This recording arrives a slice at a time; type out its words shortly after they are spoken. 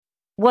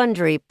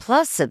Wondery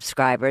Plus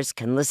subscribers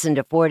can listen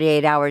to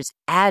 48 Hours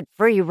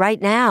ad-free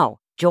right now.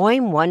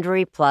 Join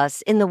Wondery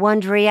Plus in the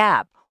Wondery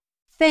app.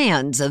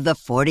 Fans of the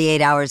 48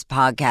 Hours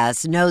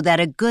podcast know that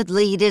a good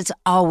lead is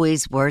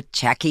always worth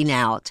checking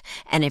out.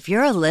 And if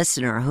you're a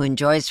listener who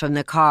enjoys from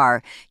the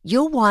car,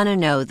 you'll want to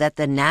know that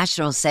the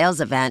national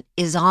sales event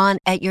is on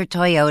at your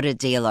Toyota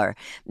dealer,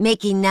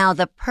 making now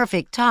the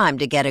perfect time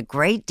to get a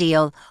great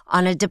deal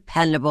on a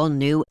dependable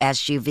new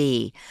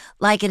SUV,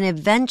 like an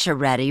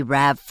adventure-ready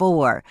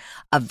RAV4.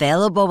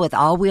 Available with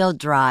all-wheel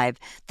drive,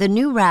 the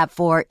new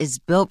RAV4 is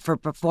built for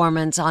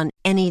performance on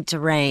any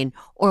terrain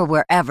or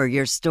wherever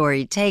your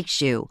story takes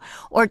you.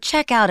 Or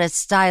check out a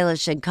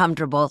stylish and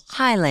comfortable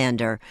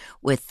Highlander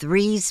with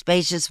 3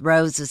 spacious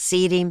rows of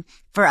seating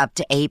for up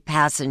to 8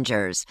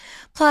 passengers.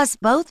 Plus,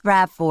 both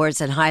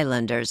RAV4s and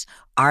Highlanders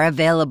are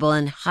available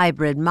in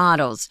hybrid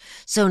models,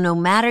 so no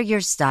matter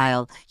your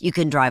style, you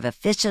can drive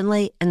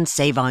efficiently and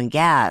save on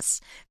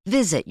gas.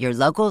 Visit your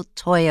local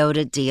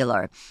Toyota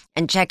dealer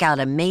and check out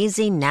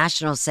amazing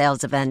national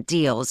sales event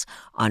deals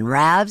on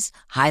RAVs,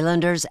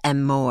 Highlanders,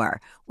 and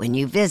more when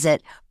you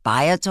visit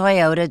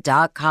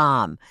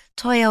buyatoyota.com.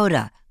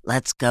 Toyota,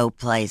 let's go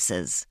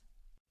places.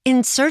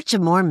 In search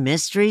of more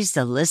mysteries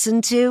to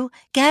listen to,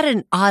 get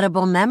an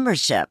Audible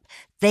membership.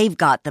 They've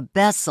got the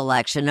best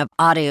selection of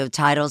audio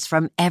titles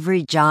from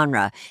every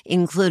genre,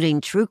 including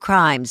true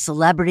crime,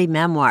 celebrity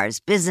memoirs,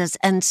 business,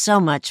 and so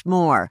much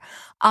more.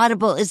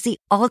 Audible is the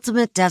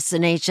ultimate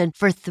destination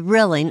for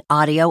thrilling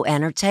audio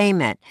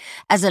entertainment.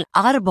 As an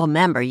Audible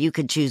member, you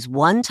can choose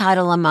one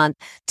title a month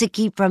to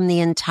keep from the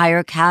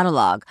entire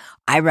catalog.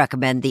 I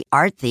recommend The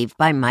Art Thief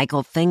by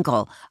Michael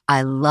Finkel.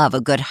 I love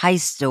a good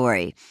heist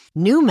story.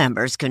 New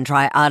members can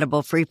try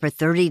Audible free for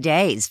 30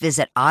 days.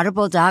 Visit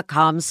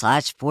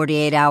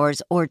audible.com/48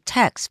 hours or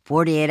text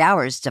 48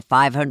 hours to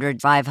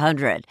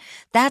 500-500.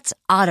 That's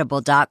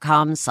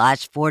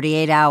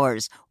audible.com/48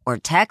 hours or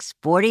text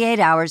 48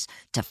 hours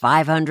to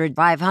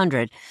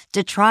 500-500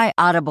 to try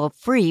Audible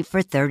free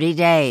for 30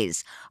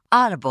 days.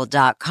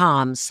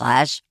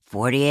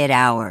 Audible.com/48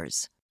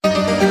 hours.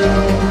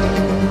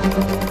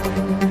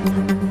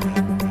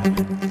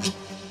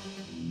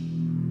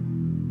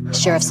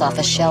 Sheriff's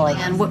Office, Shelley.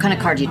 And what kind of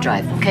car do you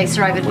drive? Okay,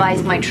 sir, I've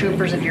advised my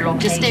troopers of your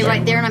location. Just stay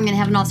right there and I'm going to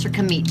have an officer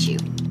come meet you.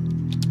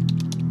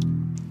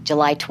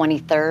 July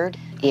 23rd,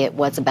 it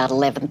was about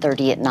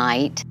 11:30 at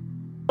night.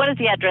 What is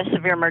the address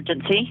of your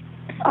emergency?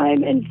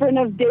 I'm in front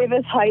of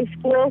Davis High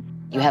School.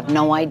 You have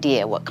no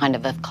idea what kind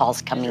of a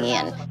call's coming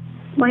in.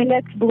 My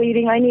neck's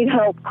bleeding. I need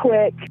help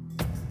quick.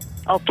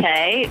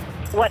 Okay,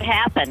 what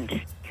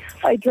happened?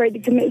 I tried to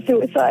commit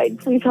suicide.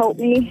 Please help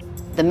me.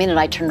 The minute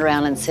I turned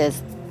around and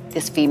says,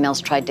 this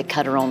female's tried to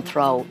cut her own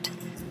throat,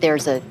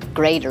 there's a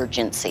great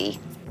urgency.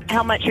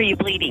 How much are you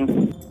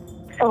bleeding?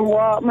 A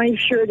lot. My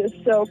shirt is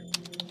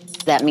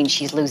soaked. That means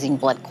she's losing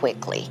blood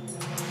quickly.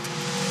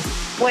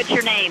 What's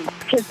your name?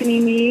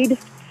 Tiffany Mead.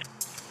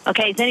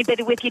 Okay, is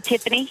anybody with you,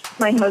 Tiffany?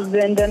 My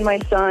husband and my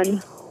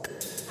son.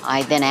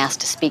 I then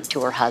asked to speak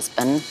to her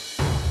husband.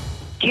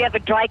 Do you have a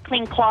dry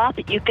clean cloth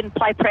that you can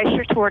apply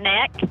pressure to her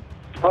neck?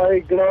 I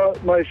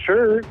got my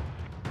shirt.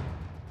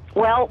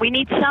 Well, we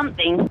need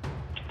something.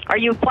 Are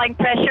you applying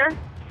pressure?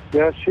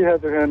 Yes, she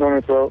has her hand on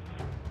her throat.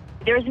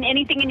 There isn't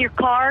anything in your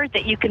car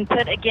that you can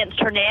put against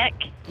her neck?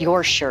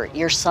 Your shirt,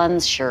 your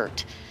son's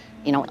shirt.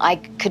 You know, I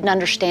couldn't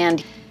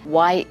understand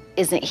why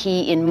isn't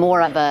he in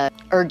more of a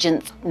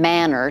urgent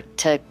manner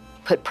to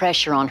put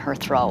pressure on her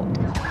throat.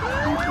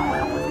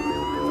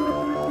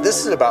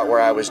 This is about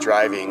where I was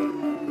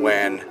driving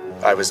when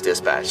I was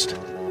dispatched.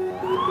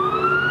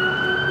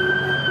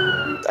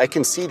 I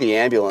can see the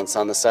ambulance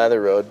on the side of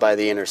the road by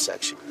the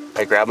intersection.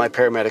 I grabbed my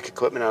paramedic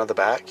equipment out of the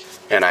back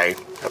and I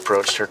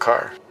approached her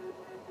car.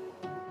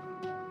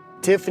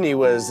 Tiffany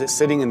was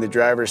sitting in the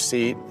driver's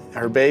seat.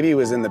 Her baby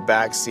was in the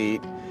back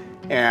seat,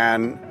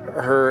 and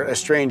her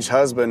estranged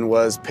husband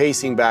was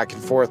pacing back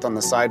and forth on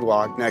the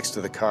sidewalk next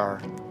to the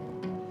car,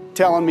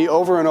 telling me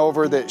over and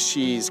over that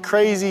she's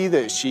crazy,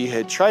 that she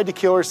had tried to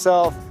kill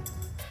herself.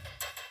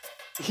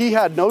 He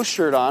had no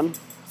shirt on.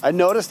 I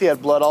noticed he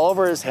had blood all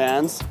over his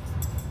hands.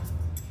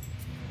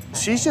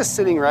 She's just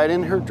sitting right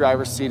in her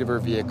driver's seat of her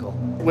vehicle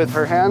with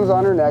her hands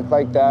on her neck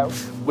like that,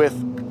 with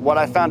what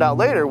I found out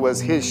later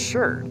was his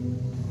shirt.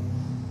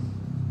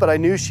 But I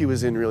knew she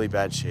was in really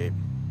bad shape.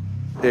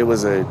 It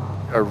was a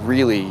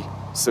really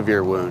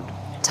severe wound.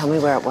 Tell me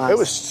where it was. It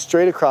was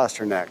straight across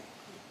her neck,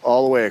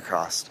 all the way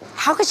across.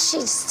 How could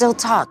she still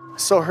talk?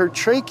 So her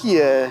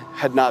trachea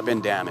had not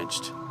been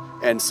damaged,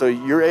 and so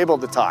you're able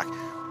to talk.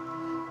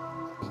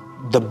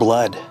 The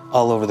blood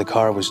all over the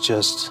car was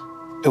just,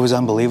 it was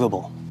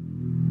unbelievable.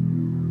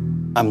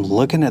 I'm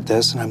looking at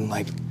this and I'm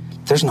like,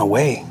 there's no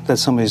way that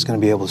somebody's gonna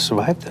be able to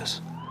survive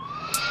this.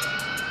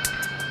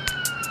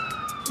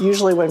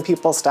 Usually when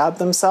people stab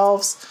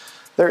themselves,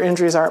 their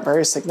injuries aren't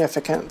very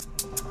significant.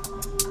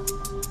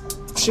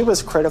 She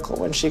was critical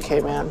when she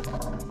came in.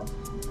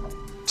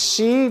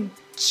 She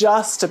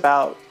just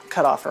about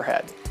cut off her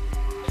head.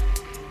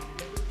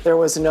 There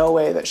was no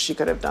way that she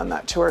could have done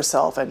that to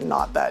herself and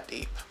not that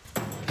deep.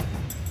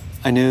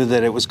 I knew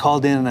that it was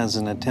called in as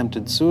an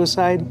attempted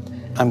suicide.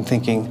 I'm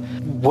thinking,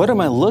 what am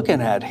I looking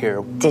at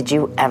here? Did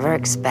you ever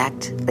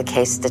expect the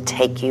case to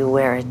take you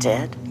where it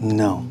did?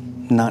 No,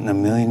 not in a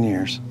million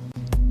years.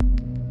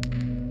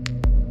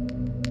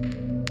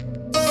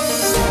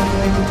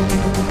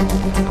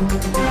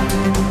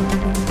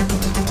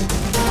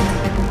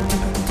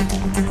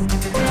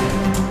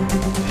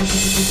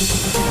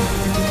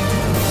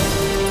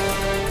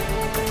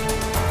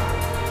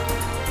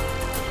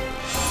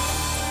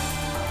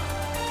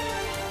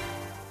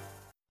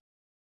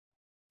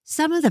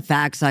 Some of the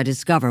facts I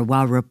discover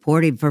while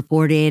reporting for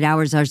 48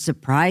 Hours are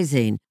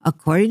surprising.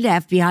 According to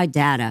FBI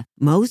data,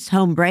 most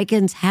home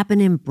break-ins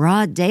happen in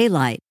broad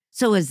daylight.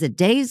 So as the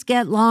days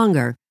get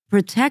longer,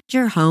 protect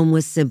your home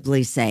with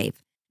Simply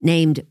Safe.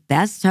 Named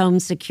Best Home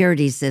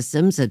Security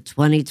Systems of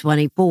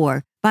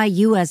 2024 by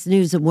U.S.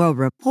 News & World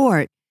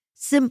Report,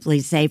 Simply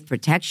Safe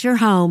protects your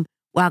home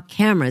while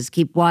cameras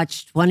keep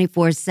watch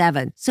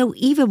 24/7. So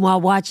even while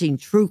watching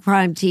true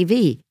crime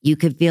TV, you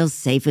can feel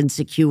safe and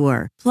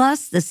secure.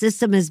 Plus, the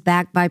system is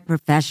backed by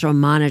professional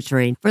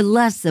monitoring for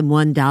less than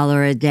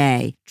 $1 a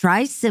day.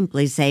 Try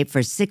Simply Safe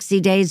for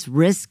 60 days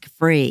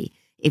risk-free.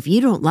 If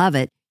you don't love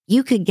it,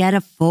 you could get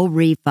a full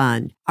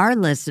refund. Our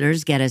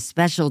listeners get a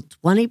special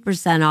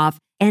 20% off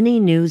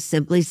any new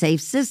Simply Safe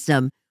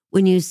system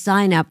when you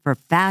sign up for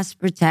Fast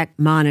Protect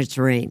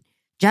monitoring.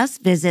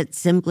 Just visit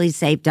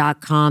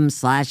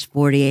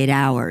simplysafe.com/48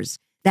 hours.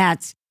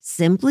 That's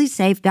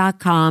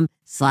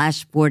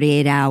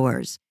simplysafe.com/48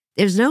 hours.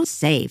 There's no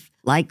safe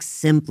like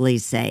Simply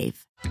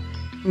Safe.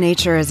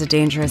 Nature is a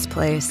dangerous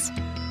place.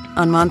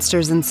 On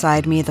Monsters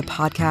Inside Me, the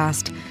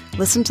podcast,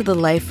 listen to the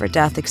life or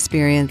death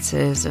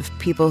experiences of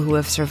people who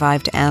have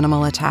survived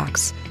animal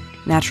attacks,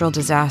 natural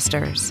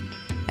disasters,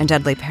 and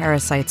deadly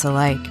parasites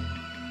alike.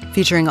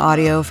 Featuring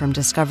audio from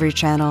Discovery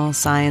Channel,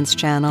 Science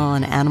Channel,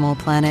 and Animal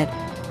Planet,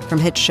 from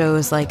hit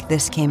shows like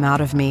This Came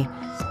Out of Me,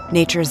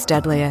 Nature's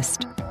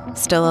Deadliest,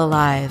 Still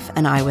Alive,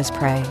 and I Was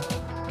Prey.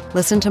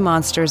 Listen to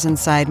Monsters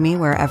Inside Me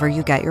wherever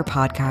you get your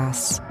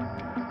podcasts.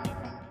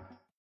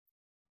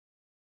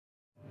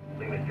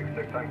 Lima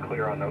 66, I'm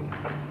clear on those.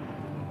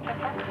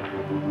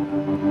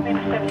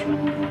 Lima 70.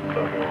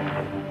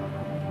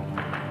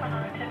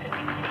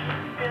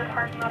 The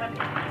parking lot of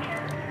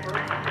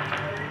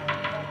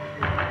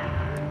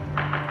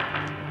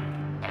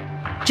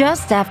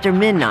Just after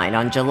midnight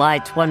on July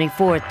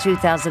 24th,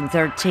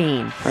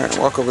 2013. All right,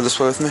 walk over this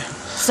way with me.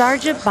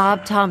 Sergeant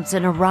Bob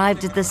Thompson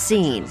arrived at the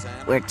scene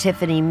where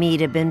Tiffany Mead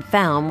had been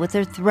found with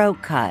her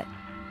throat cut.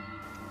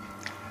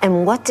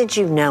 And what did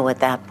you know at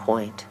that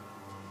point?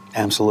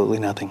 Absolutely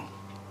nothing.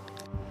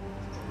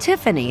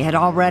 Tiffany had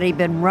already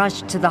been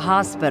rushed to the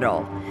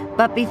hospital,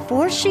 but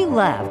before she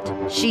left,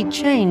 she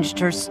changed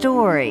her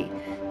story,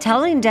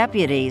 telling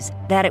deputies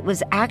that it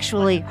was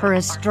actually her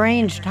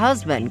estranged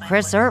husband,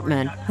 Chris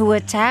Ertman, who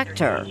attacked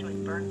her.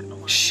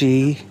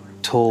 She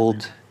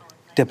told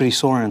Deputy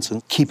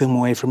Sorensen, keep him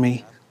away from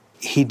me.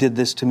 He did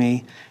this to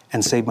me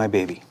and saved my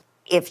baby.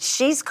 If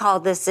she's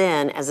called this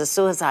in as a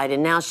suicide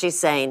and now she's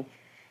saying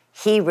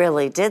he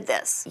really did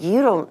this,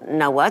 you don't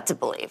know what to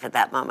believe at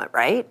that moment,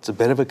 right? It's a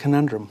bit of a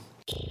conundrum.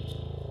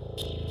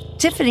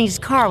 Tiffany's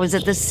car was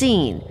at the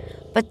scene,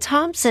 but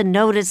Thompson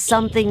noticed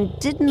something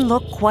didn't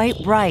look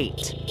quite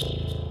right.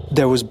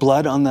 There was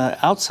blood on the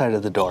outside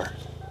of the door.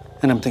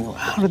 And I'm thinking,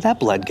 how did that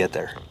blood get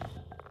there?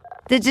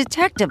 The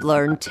detective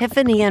learned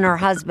Tiffany and her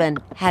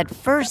husband had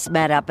first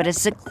met up at a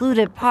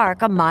secluded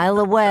park a mile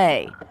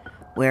away,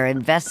 where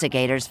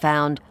investigators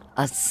found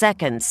a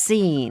second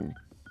scene.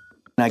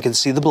 I could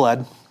see the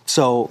blood,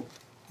 so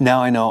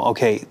now I know,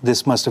 okay,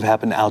 this must have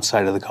happened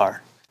outside of the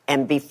car.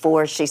 And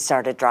before she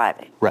started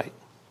driving. Right.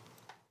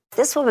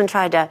 This woman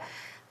tried to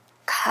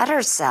cut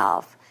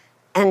herself,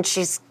 and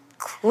she's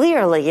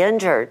clearly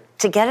injured.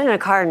 To get in a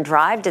car and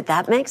drive, did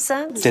that make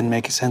sense? Didn't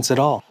make sense at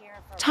all.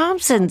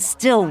 Thompson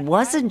still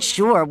wasn't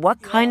sure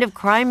what kind of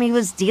crime he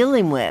was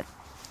dealing with,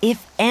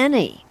 if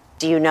any.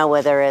 Do you know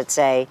whether it's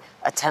a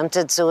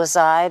attempted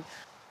suicide,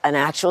 an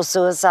actual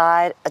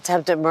suicide,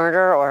 attempted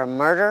murder, or a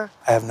murder?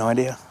 I have no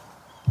idea.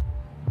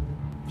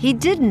 He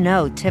didn't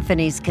know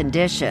Tiffany's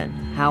condition.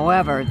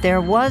 However,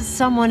 there was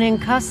someone in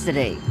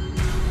custody.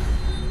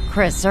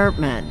 Chris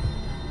Ertman.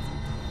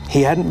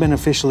 He hadn't been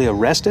officially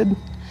arrested,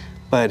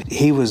 but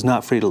he was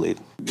not free to leave.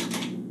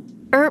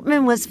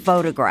 Ertman was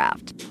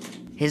photographed.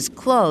 His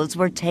clothes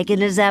were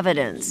taken as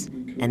evidence,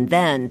 and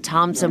then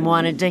Thompson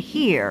wanted to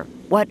hear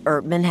what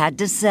Ertman had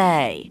to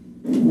say.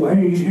 Why are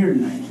you here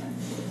tonight?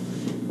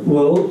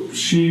 Well,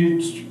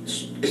 she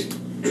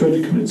tried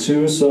to commit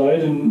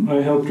suicide, and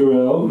I helped her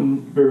out,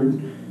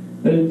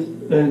 I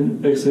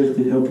didn't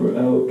exactly help her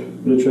out,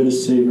 but I tried to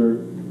save her.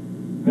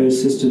 I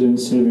assisted in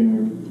saving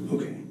her.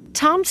 Okay.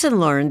 Thompson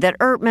learned that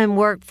Ertman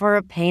worked for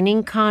a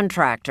painting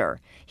contractor.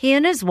 He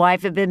and his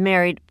wife had been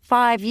married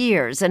 5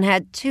 years and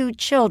had 2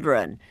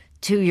 children,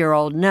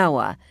 2-year-old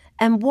Noah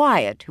and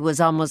Wyatt, who was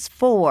almost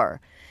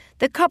 4.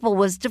 The couple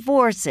was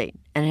divorcing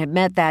and had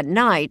met that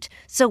night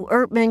so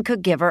Ertman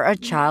could give her a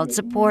child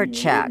support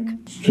check.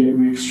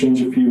 We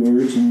exchanged a few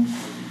words, and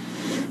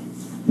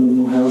don't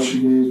know how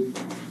she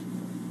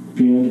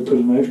began to put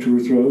a knife to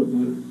her throat,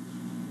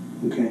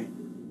 but Okay.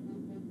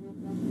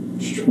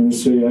 she's trying to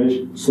say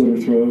I slit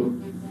her throat.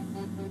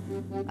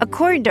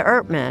 According to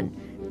Ertman,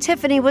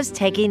 Tiffany was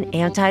taking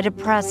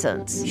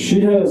antidepressants.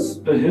 She has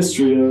a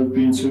history of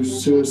being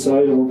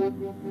suicidal.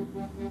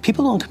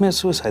 People don't commit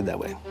suicide that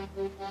way,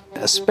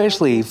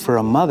 especially for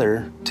a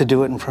mother to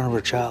do it in front of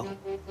her child.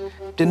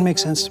 Didn't make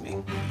sense to me.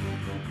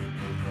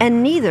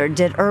 And neither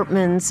did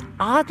Ertman's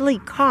oddly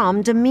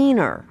calm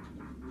demeanor.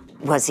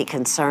 Was he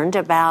concerned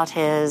about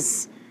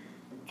his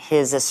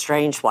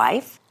estranged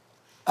wife?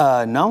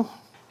 No.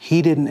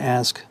 He didn't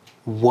ask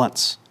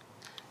once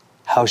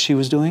how she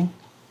was doing,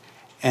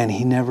 and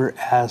he never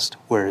asked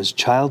where his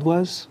child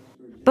was.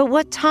 But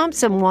what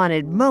Thompson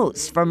wanted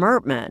most from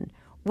Ertman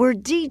were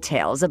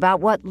details about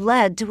what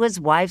led to his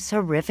wife's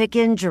horrific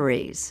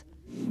injuries.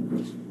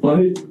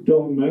 I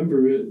don't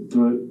remember it,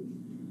 but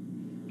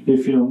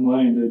if you don't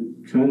mind,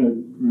 I kind of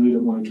really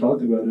don't want to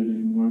talk about it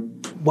anymore.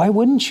 Why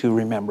wouldn't you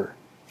remember?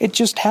 It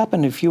just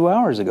happened a few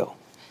hours ago.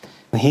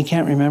 He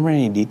can't remember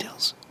any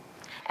details.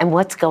 And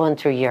what's going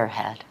through your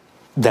head?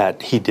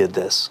 That he did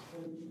this.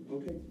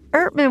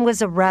 Ertman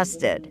was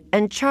arrested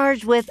and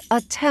charged with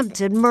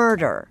attempted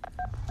murder.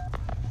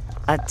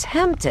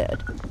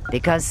 Attempted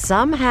because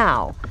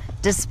somehow,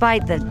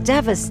 despite the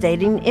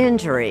devastating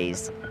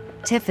injuries,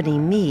 Tiffany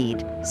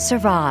Meade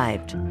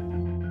survived.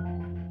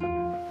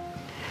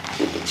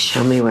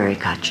 Show me where he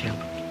got you.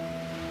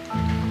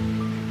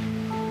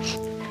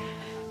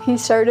 He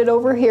started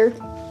over here.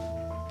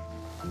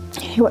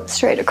 He went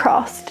straight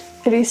across,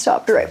 and he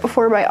stopped right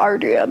before my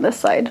artery on this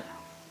side.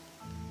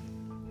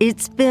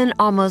 It's been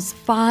almost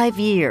 5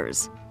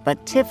 years,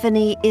 but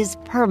Tiffany is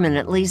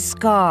permanently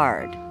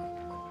scarred.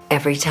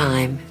 Every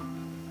time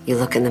you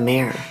look in the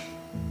mirror,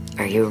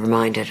 are you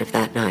reminded of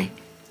that night?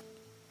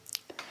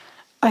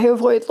 I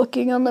avoid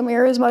looking in the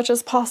mirror as much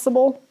as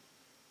possible.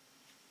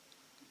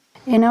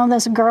 You know,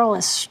 this girl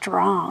is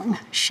strong.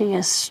 She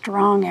is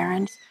strong,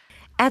 Erin.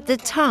 At the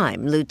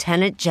time,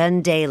 Lieutenant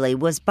Jen Daly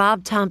was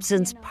Bob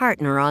Thompson's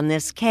partner on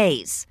this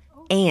case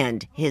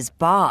and his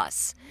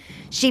boss.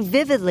 She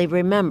vividly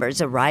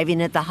remembers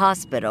arriving at the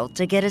hospital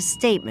to get a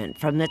statement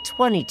from the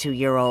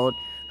 22-year-old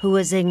who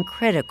was in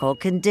critical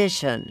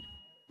condition.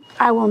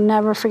 I will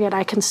never forget.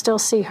 I can still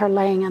see her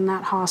laying in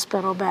that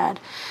hospital bed.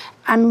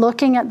 I'm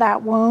looking at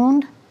that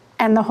wound,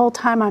 and the whole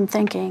time I'm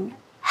thinking,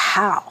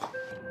 how?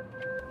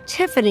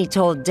 Tiffany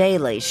told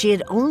Daly she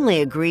had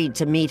only agreed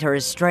to meet her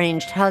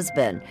estranged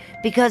husband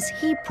because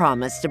he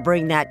promised to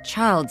bring that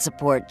child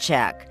support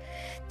check.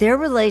 Their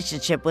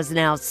relationship was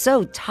now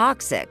so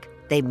toxic,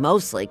 they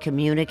mostly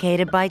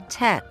communicated by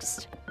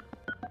text.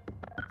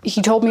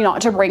 He told me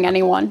not to bring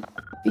anyone.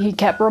 He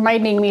kept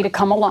reminding me to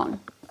come alone.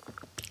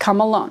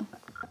 Come alone.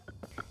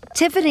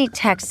 Tiffany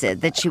texted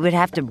that she would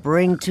have to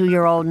bring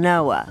 2-year-old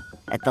Noah.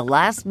 At the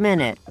last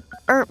minute,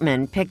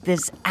 Ertman picked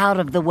this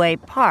out-of-the-way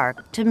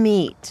park to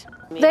meet.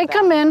 They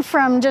come in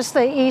from just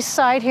the east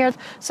side here,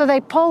 so they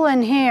pull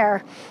in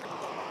here.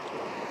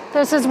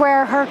 This is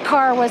where her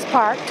car was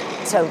parked.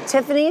 So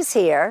Tiffany's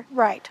here.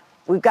 Right.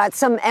 We've got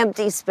some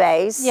empty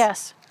space.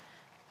 Yes.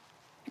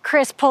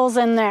 Chris pulls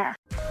in there.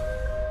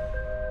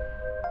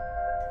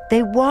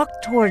 They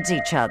walked towards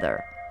each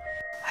other.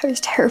 I was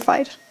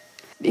terrified.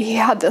 He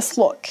had this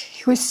look.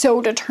 He was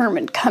so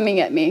determined coming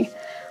at me.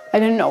 I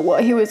didn't know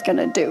what he was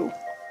gonna do.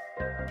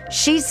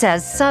 She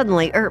says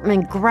suddenly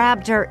Ertman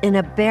grabbed her in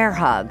a bear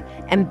hug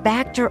and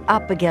backed her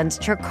up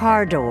against her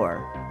car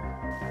door.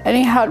 And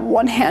he had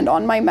one hand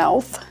on my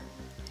mouth.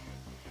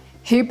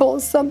 He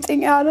pulled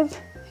something out of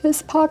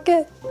his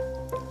pocket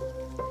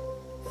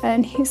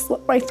and he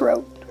slit my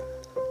throat.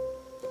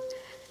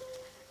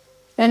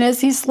 And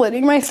as he's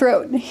slitting my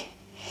throat,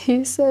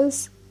 he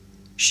says,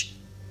 "Shh,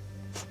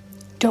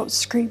 don't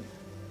scream,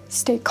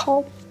 stay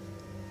calm."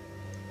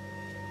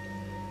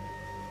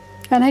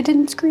 And I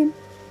didn't scream.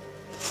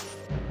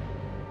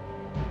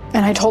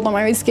 And I told him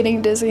I was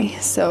getting dizzy,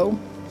 so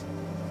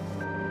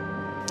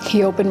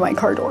he opened my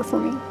car door for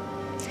me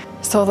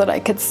so that I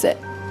could sit.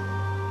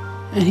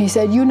 And he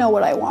said, "You know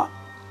what I want.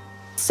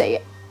 Say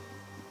it."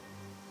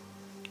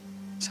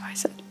 So I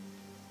said,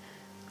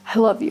 "I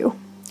love you,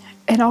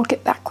 and I'll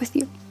get back with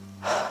you."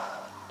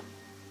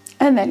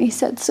 And then he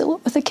said, "Seal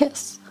it with a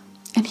kiss."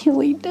 And he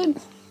leaned in,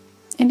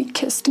 and he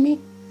kissed me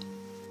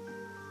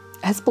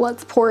as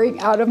blood's pouring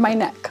out of my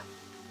neck.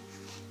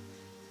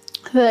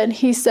 Then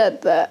he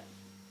said that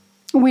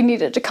we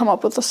needed to come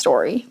up with a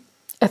story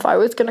if I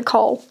was gonna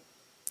call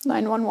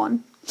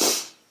 911.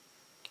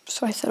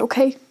 So I said,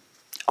 "Okay,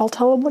 I'll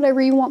tell him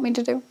whatever you want me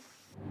to do."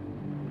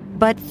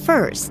 But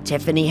first,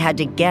 Tiffany had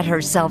to get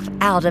herself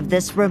out of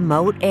this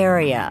remote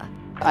area.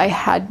 I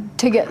had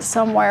to get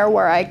somewhere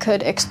where I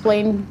could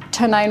explain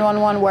to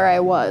 911 where I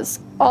was.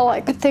 All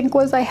I could think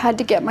was I had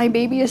to get my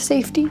baby to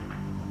safety.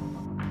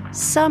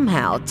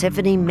 Somehow,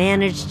 Tiffany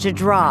managed to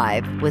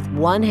drive with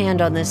one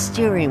hand on the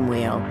steering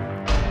wheel,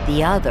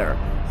 the other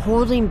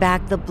holding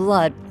back the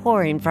blood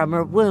pouring from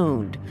her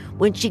wound.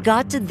 When she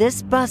got to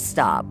this bus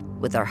stop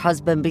with her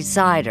husband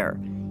beside her,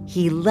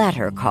 he let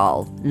her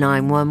call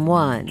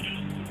 911.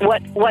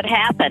 What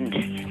happened?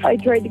 I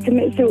tried to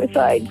commit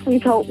suicide.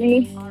 Please help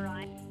me.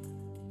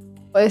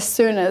 As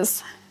soon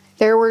as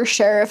there were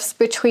sheriffs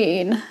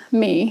between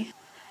me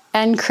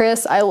and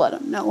Chris, I let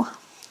him know.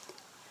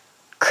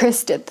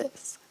 Chris did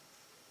this.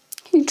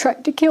 He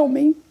tried to kill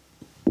me.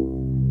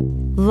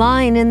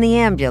 Lying in the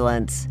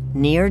ambulance,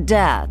 near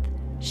death,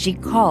 she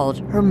called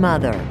her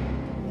mother.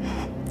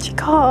 She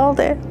called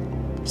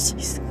and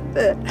she said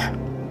that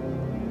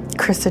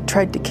Chris had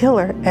tried to kill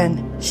her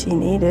and she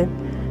needed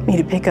me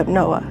to pick up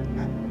Noah.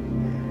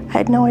 I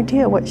had no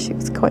idea what she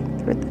was going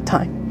through at the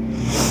time.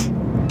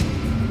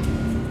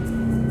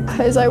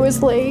 As I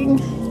was laying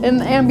in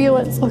the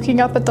ambulance looking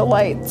up at the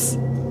lights,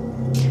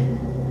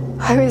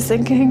 I was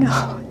thinking,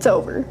 oh, it's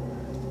over.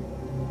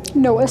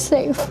 Noah's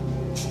safe.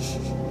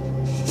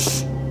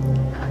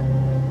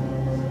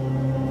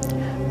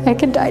 I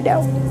can die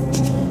now.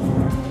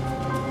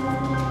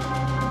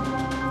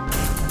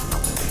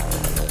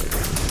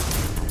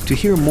 To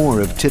hear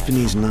more of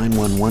Tiffany's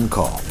 911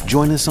 call,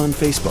 join us on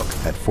Facebook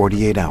at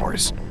 48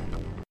 Hours.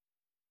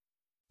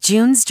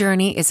 June's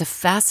Journey is a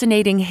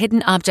fascinating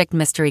hidden object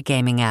mystery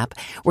gaming app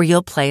where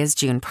you'll play as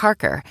June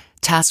Parker,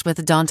 tasked with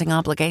a daunting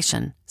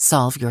obligation: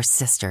 solve your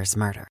sister's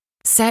murder.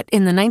 Set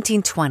in the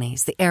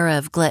 1920s, the era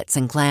of glitz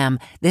and glam,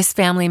 this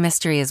family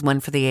mystery is one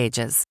for the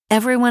ages.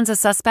 Everyone's a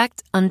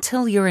suspect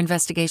until your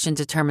investigation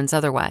determines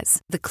otherwise.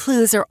 The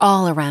clues are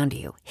all around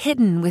you,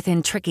 hidden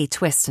within tricky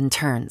twists and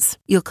turns.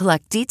 You'll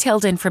collect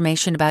detailed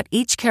information about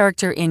each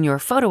character in your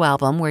photo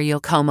album where you'll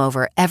comb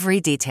over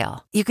every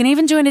detail. You can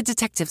even join a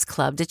detectives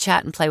club to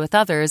chat and play with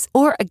others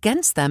or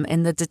against them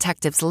in the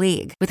Detectives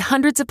League. With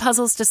hundreds of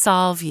puzzles to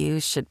solve,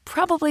 you should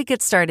probably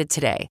get started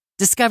today.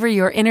 Discover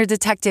your inner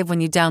detective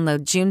when you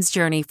download June's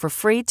Journey for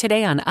free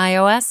today on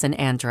iOS and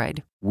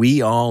Android.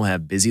 We all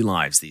have busy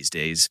lives these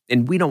days,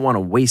 and we don't want to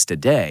waste a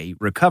day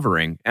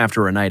recovering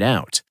after a night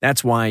out.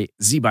 That's why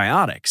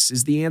ZBiotics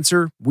is the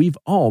answer we've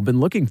all been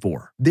looking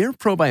for. Their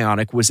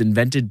probiotic was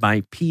invented by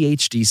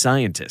PhD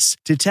scientists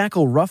to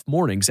tackle rough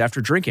mornings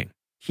after drinking.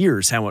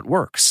 Here's how it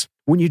works.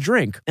 When you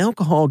drink,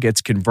 alcohol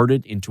gets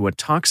converted into a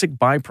toxic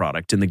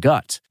byproduct in the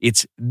gut.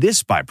 It's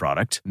this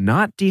byproduct,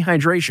 not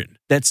dehydration,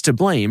 that's to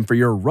blame for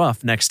your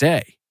rough next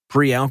day.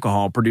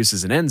 Pre-alcohol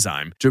produces an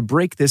enzyme to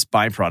break this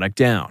byproduct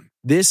down.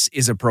 This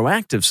is a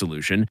proactive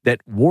solution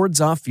that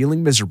wards off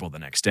feeling miserable the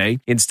next day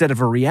instead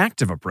of a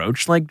reactive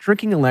approach like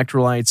drinking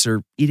electrolytes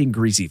or eating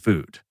greasy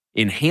food.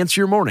 Enhance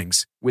your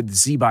mornings with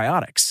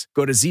ZBiotics.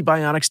 Go to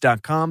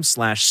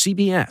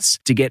zbiotics.com/CBS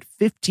to get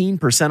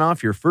 15%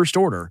 off your first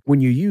order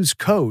when you use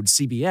code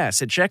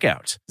CBS at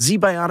checkout.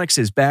 ZBiotics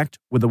is backed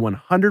with a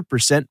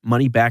 100%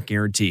 money-back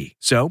guarantee.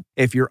 So,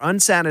 if you're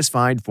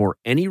unsatisfied for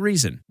any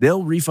reason,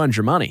 they'll refund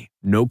your money.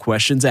 No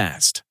questions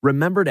asked.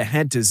 Remember to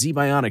head to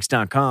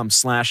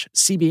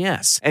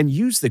zbiotics.com/CBS and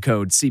use the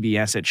code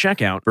CBS at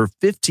checkout for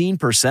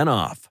 15%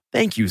 off.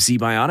 Thank you,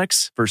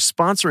 ZBiotics, for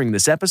sponsoring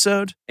this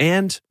episode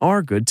and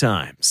our good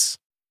times.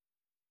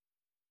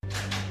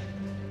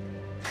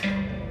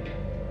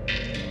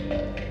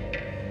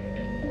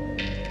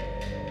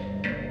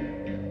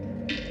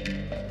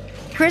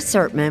 Chris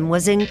Ertman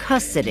was in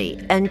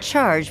custody and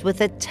charged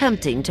with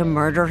attempting to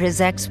murder his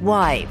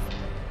ex-wife.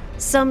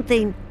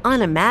 Something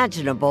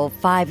unimaginable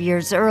 5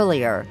 years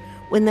earlier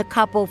when the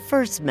couple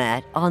first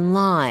met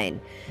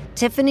online.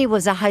 Tiffany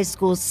was a high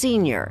school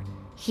senior.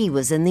 He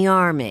was in the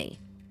Army.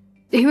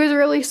 He was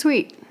really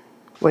sweet.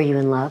 Were you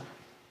in love?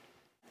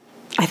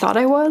 I thought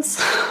I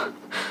was.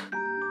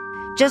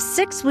 Just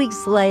 6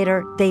 weeks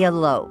later, they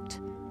eloped.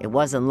 It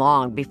wasn't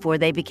long before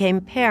they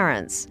became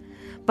parents.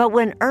 But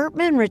when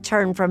Ertman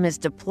returned from his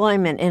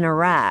deployment in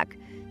Iraq,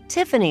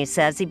 Tiffany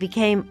says he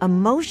became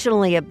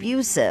emotionally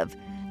abusive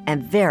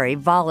and very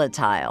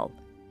volatile.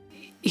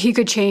 He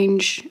could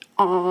change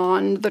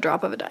on the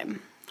drop of a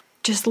dime.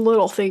 Just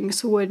little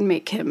things would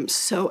make him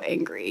so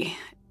angry.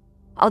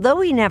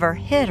 Although he never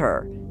hit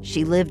her,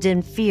 she lived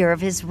in fear of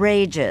his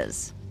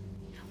rages.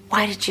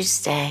 Why did you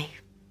stay?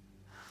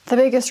 The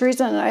biggest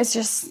reason I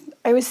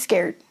was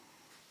scared.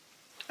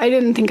 I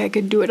didn't think I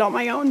could do it on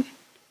my own.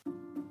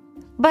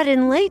 But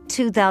in late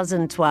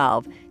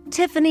 2012,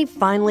 Tiffany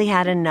finally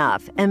had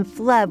enough and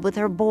fled with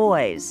her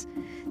boys.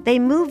 They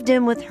moved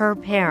in with her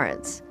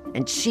parents,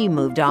 and she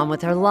moved on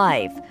with her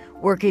life,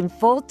 working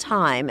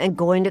full-time and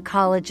going to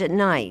college at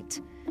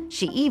night.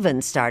 She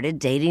even started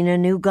dating a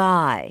new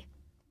guy.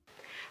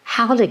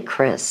 How did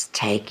Chris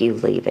take you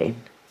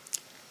leaving?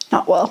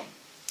 Not well.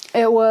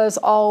 It was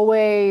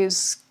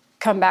always,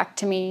 come back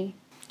to me.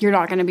 You're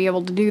not going to be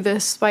able to do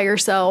this by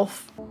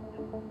yourself.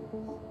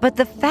 But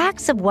the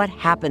facts of what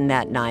happened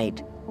that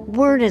night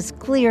weren't as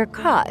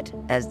clear-cut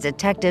as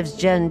detectives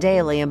Jen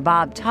Daly and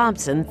Bob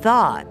Thompson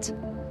thought.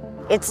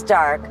 It's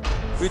dark.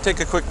 Can we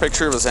take a quick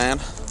picture of his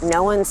hand?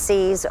 No one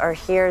sees or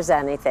hears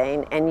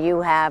anything, and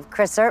you have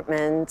Chris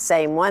Ertman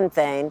saying one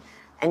thing,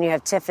 and you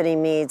have Tiffany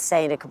Mead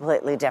saying a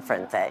completely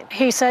different thing.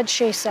 He said,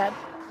 she said.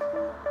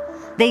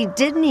 They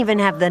didn't even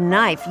have the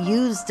knife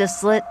used to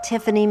slit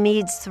Tiffany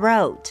Mead's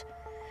throat.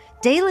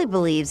 Daly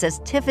believes as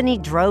Tiffany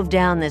drove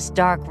down this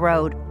dark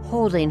road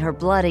holding her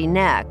bloody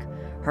neck,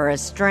 her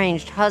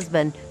estranged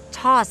husband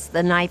tossed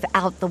the knife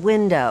out the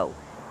window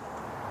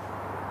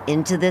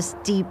into this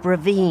deep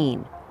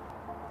ravine.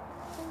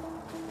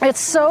 It's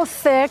so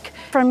thick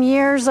from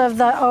years of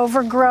the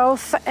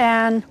overgrowth,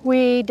 and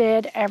we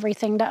did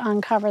everything to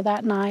uncover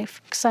that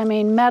knife. I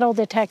mean, metal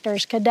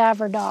detectors,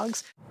 cadaver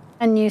dogs.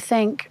 And you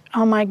think,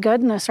 oh my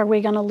goodness, are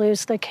we going to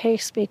lose the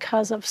case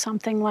because of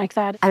something like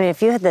that? I mean,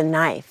 if you had the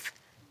knife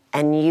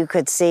and you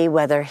could see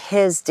whether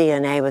his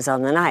DNA was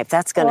on the knife,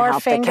 that's going to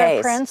help the case. Or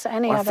fingerprints,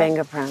 any of it. Or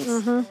fingerprints.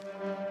 Mm-hmm.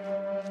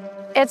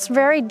 It's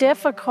very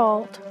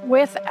difficult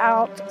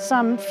without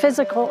some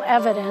physical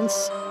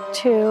evidence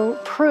to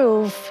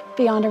prove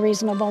beyond a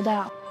reasonable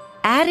doubt.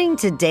 Adding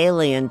to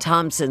Daly and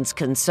Thompson's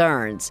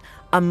concerns,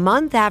 a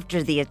month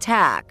after the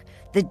attack,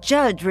 the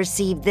judge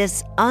received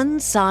this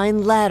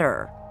unsigned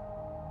letter.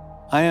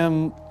 I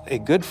am a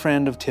good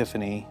friend of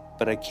Tiffany,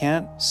 but I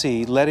can't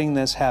see letting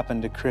this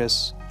happen to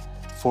Chris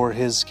for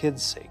his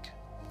kids' sake.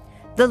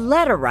 The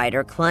letter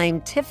writer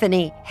claimed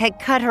Tiffany had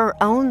cut her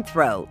own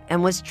throat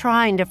and was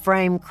trying to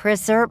frame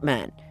Chris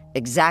Ertman,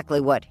 exactly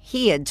what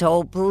he had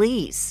told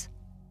police.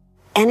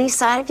 Any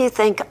side of you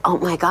think, oh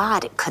my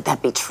God, could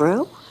that be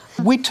true?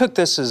 We took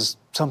this as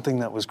something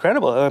that was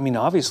credible. I mean,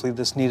 obviously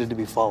this needed to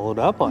be followed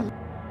up on.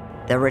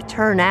 The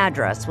return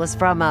address was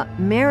from a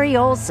Mary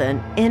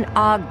Olson in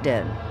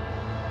Ogden.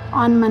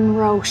 On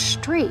Monroe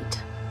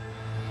Street.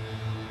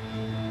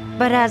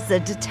 But as the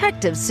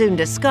detectives soon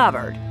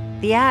discovered,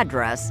 the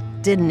address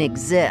didn't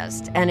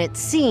exist, and it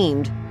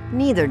seemed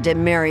neither did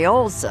Mary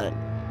Olson.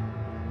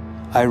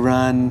 I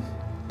run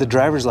the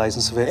driver's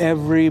license of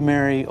every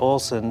Mary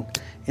Olson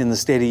in the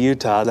state of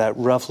Utah that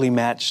roughly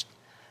matched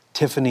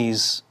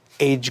Tiffany's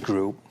age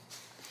group.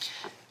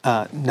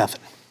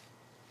 Nothing.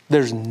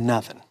 There's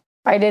nothing.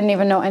 I didn't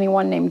even know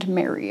anyone named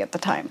Mary at the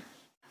time.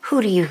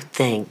 Who do you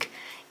think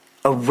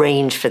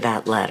arranged for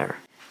that letter?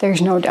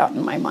 There's no doubt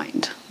in my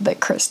mind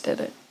that Chris did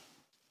it.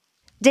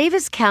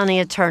 Davis County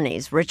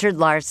attorneys Richard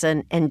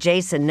Larson and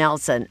Jason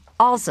Nelson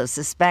also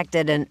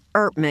suspected an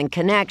Ertman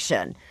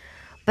connection,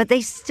 but they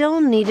still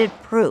needed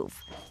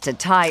proof to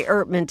tie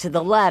Ertman to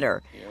the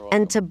letter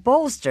and to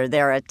bolster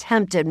their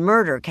attempted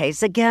murder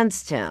case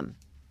against him.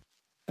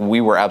 We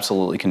were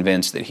absolutely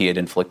convinced that he had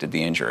inflicted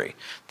the injury.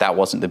 That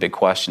wasn't the big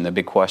question. The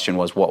big question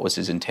was, what was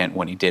his intent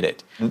when he did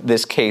it?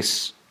 This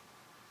case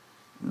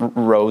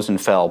rose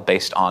and fell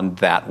based on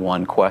that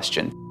one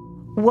question.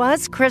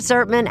 Was Chris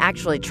Ertman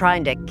actually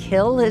trying to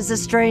kill his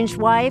estranged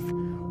wife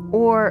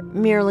or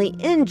merely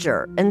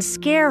injure and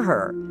scare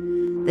her?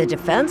 The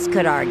defense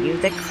could argue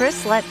that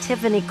Chris let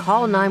Tiffany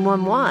call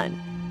 911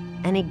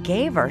 and he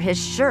gave her his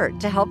shirt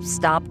to help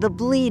stop the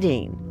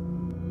bleeding.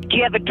 Do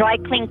you have a dry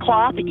clean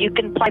cloth that you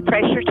can apply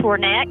pressure to her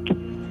neck?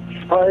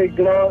 I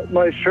got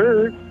my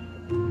shirt.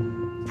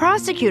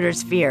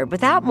 Prosecutors feared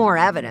without more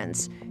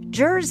evidence,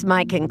 jurors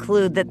might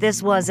conclude that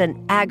this was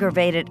an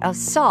aggravated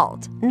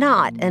assault,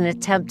 not an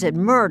attempted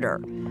murder,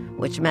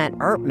 which meant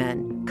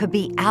Ertman could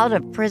be out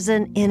of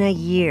prison in a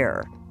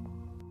year.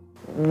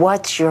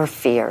 What's your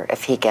fear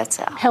if he gets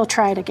out? He'll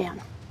try it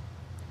again.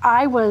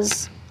 I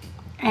was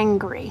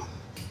angry,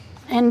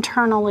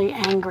 internally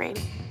angry.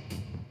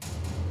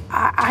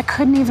 I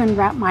couldn't even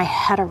wrap my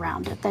head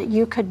around it, that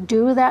you could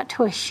do that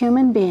to a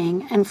human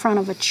being in front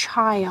of a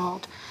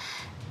child,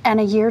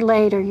 and a year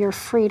later you're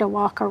free to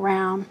walk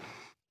around.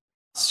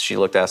 She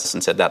looked at us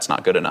and said, that's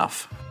not good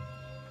enough.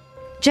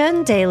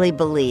 Jen Daly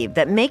believed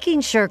that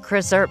making sure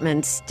Chris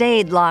Ertman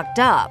stayed locked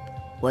up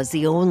was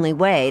the only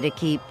way to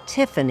keep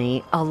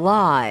Tiffany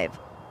alive.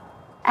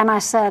 And I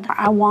said,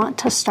 I want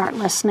to start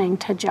listening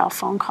to jail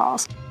phone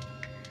calls.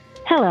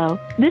 Hello,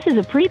 this is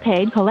a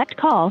prepaid collect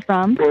call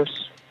from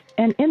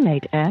an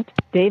inmate at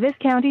Davis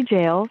County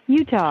Jail,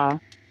 Utah.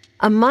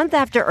 A month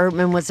after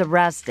Ertman was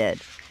arrested,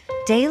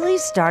 Daly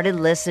started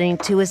listening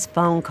to his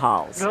phone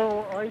calls.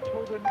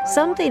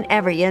 Something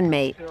every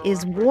inmate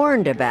is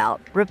warned about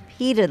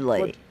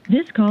repeatedly.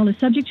 This call is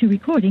subject to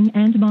recording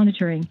and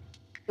monitoring.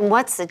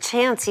 What's the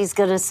chance he's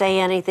going to say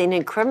anything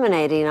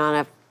incriminating on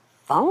a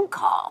phone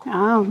call?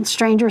 Oh,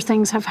 stranger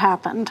things have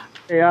happened.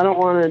 Hey, I don't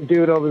want to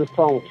do it over the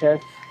phone,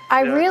 okay?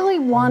 I really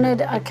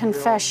wanted a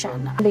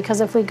confession, because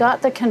if we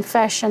got the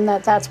confession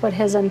that that's what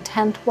his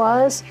intent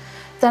was,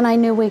 then I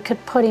knew we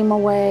could put him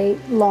away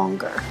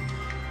longer.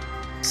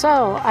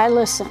 So I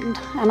listened,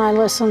 and I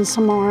listened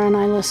some more, and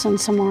I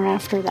listened some more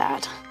after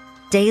that.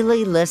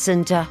 Daly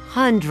listened to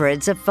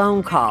hundreds of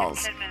phone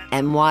calls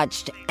and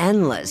watched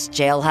endless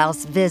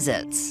jailhouse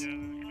visits.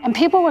 And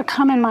people would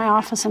come in my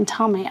office and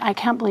tell me, I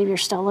can't believe you're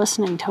still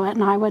listening to it.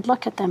 And I would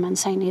look at them and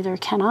say, neither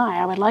can I.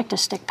 I would like to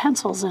stick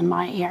pencils in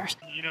my ears.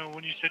 You know,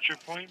 when you set your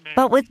appointment.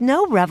 But with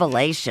no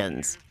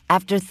revelations,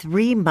 after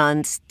 3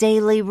 months,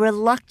 Daly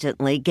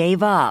reluctantly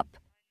gave up.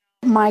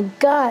 My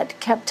gut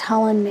kept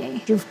telling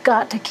me, you've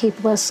got to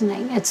keep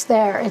listening. It's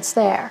there, it's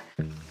there.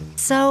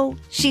 So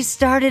she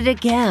started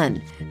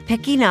again,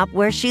 picking up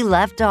where she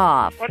left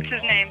off. What's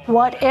his name?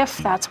 What if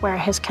that's where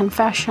his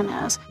confession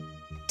is?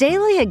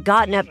 Daly had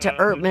gotten up to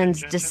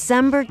Ertman's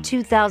December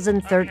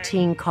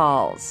 2013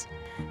 calls,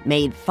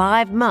 made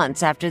 5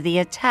 months after the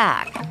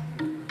attack.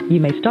 You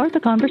may start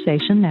the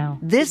conversation now.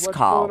 This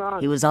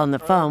call, he was on the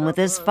phone with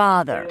his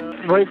father.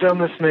 Write down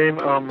this name,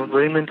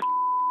 Raymond.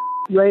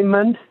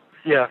 Raymond?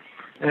 Yeah.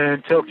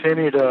 And tell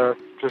Kenny to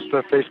just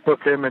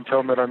Facebook him and tell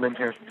him that I'm in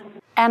here.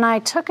 And I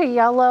took a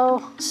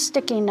yellow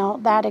sticky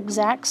note, that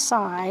exact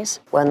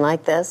size. One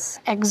like this?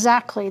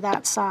 Exactly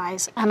that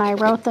size. And I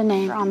wrote the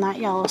name on that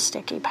yellow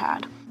sticky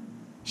pad.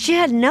 She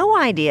had no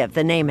idea if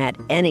the name had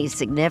any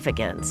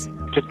significance.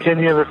 Did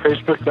Kenny ever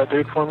Facebook that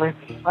dude for me?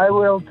 I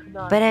will.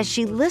 But as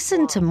she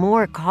listened to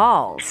more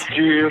calls, Did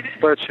you,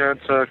 by chance,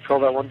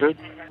 call that one dude?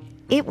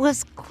 it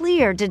was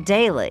clear to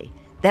Daly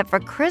that for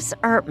Chris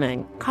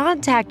Ertman,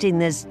 contacting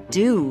this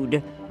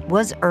dude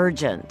was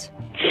urgent.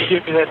 Can you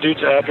give me that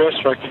dude's address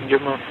so I can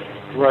give him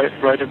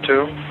write him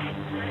to him,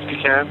 if you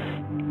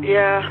can?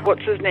 Yeah,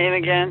 what's his name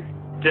again?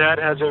 Dad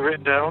has it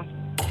written down.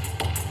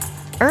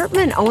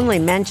 Ertman only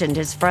mentioned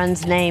his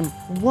friend's name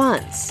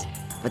once,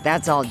 but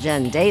that's all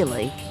Jen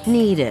Daly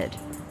needed.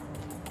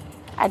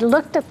 I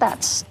looked at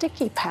that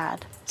sticky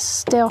pad,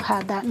 still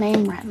had that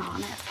name written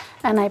on it.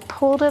 And I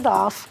pulled it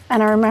off,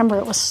 and I remember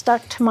it was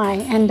stuck to my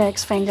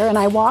index finger, and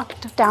I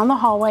walked down the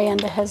hallway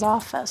into his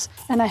office,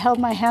 and I held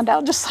my hand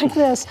out just like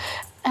this,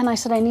 and I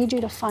said, I need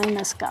you to find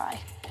this guy.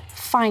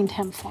 Find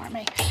him for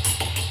me.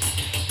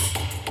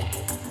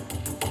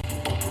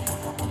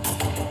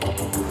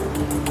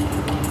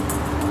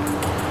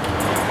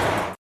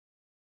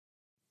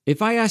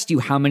 If I asked you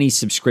how many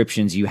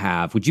subscriptions you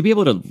have, would you be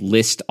able to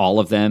list all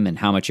of them and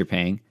how much you're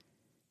paying?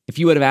 If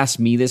you would have asked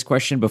me this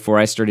question before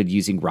I started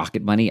using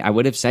Rocket Money, I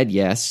would have said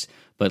yes,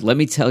 but let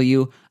me tell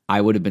you,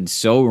 I would have been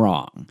so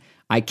wrong.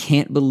 I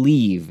can't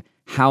believe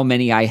how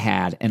many I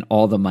had and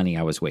all the money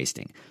I was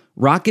wasting.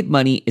 Rocket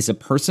Money is a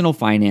personal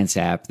finance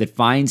app that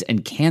finds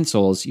and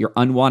cancels your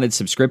unwanted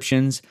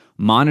subscriptions,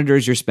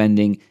 monitors your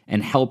spending,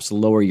 and helps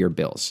lower your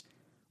bills.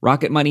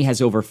 Rocket Money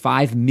has over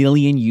 5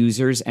 million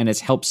users and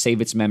has helped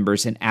save its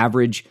members an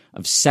average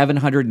of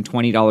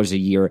 $720 a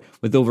year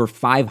with over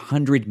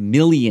 500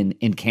 million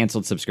in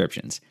canceled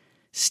subscriptions.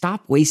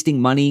 Stop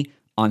wasting money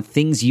on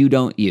things you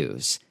don't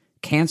use.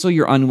 Cancel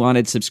your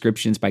unwanted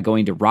subscriptions by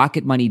going to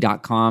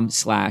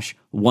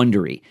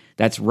rocketmoney.com/Wondery.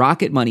 That's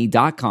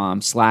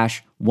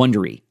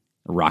rocketmoney.com/Wondery.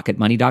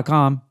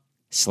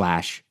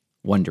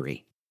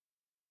 rocketmoney.com/Wondery.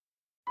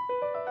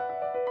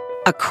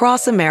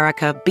 Across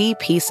America,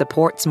 BP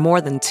supports more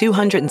than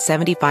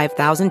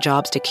 275,000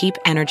 jobs to keep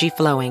energy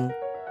flowing.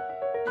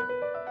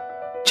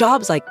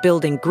 Jobs like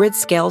building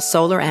grid-scale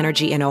solar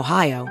energy in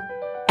Ohio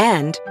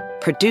and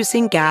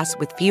producing gas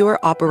with fewer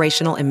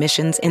operational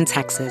emissions in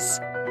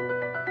Texas.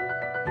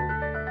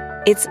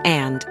 It's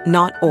and,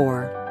 not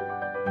or.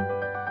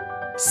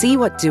 See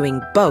what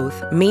doing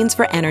both means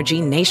for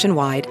energy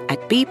nationwide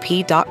at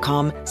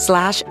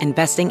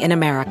bp.com/investing in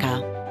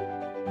America.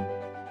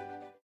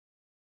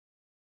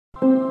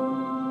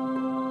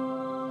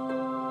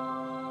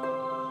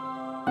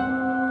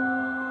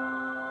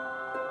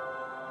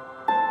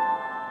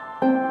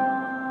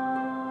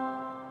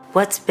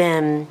 What's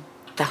been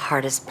the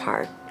hardest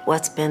part?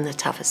 What's been the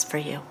toughest for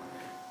you?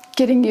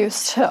 Getting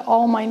used to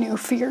all my new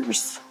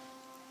fears,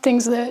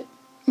 things that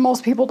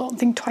most people don't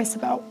think twice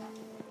about.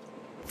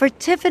 For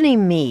Tiffany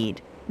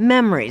Mead,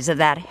 memories of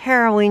that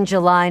harrowing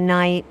July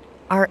night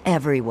are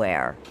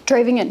everywhere.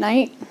 Driving at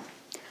night,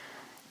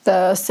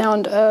 the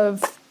sound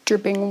of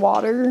dripping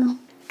water.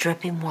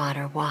 Dripping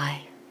water,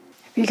 why?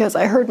 Because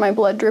I heard my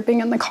blood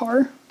dripping in the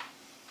car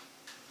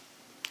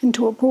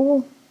into a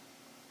pool.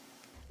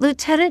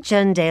 Lieutenant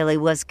Jen Daly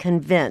was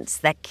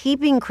convinced that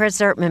keeping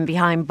Chris Ertman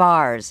behind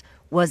bars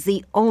was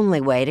the only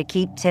way to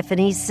keep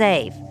Tiffany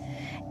safe.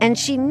 And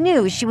she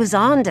knew she was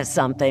onto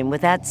something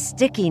with that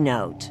sticky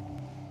note.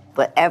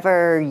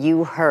 Whatever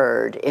you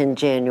heard in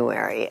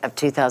January of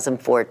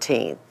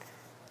 2014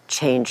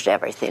 changed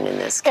everything in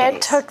this case.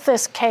 It took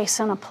this case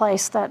in a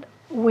place that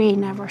we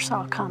never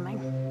saw coming.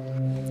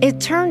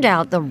 It turned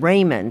out the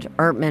Raymond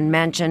Ertman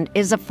mentioned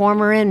is a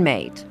former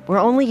inmate. We're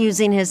only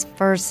using his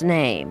first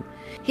name.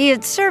 He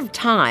had served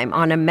time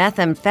on a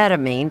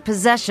methamphetamine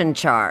possession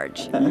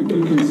charge.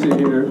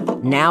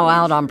 Now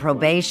out on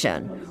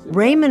probation,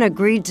 Raymond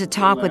agreed to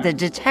talk with the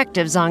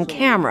detectives on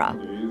camera,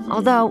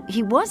 although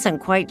he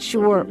wasn't quite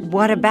sure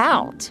what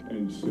about.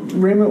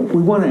 Raymond,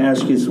 we want to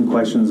ask you some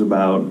questions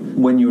about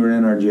when you were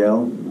in our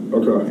jail.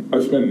 Okay.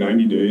 I spent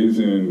 90 days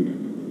in,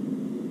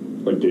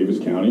 Davis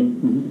County,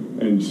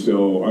 and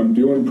so I'm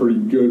doing pretty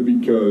good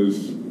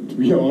because, to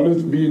be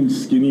honest, being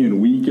skinny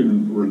and weak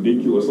and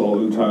ridiculous all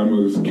the time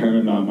was kind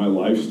of not my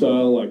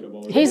lifestyle.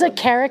 He's a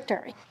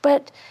character,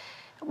 but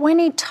when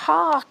he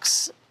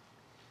talks,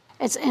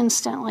 it's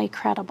instantly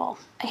credible.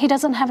 He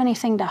doesn't have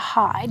anything to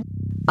hide.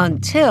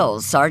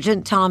 Until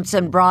Sergeant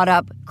Thompson brought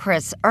up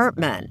Chris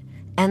Ertman,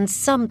 and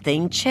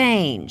something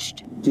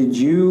changed. Did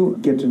you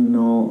get to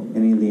know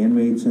any of the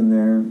inmates in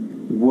there?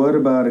 What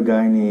about a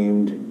guy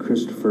named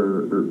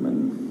Christopher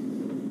Ertman?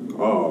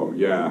 Oh,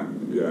 yeah.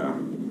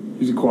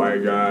 He's a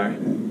quiet guy.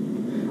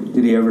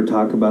 Did he ever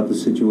talk about the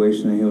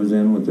situation that he was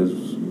in with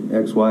his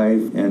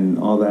ex-wife and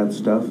all that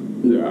stuff?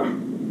 Yeah.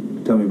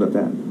 Tell me about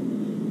that.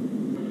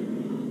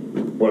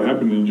 What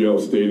happened in jail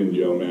stayed in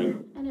jail,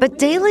 man. But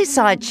Daly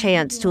saw a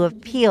chance to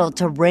appeal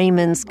to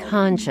Raymond's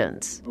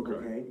conscience.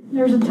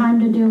 There's a time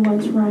to do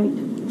what's right.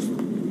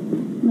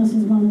 This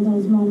is one of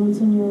those moments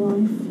in your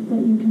life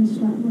that you can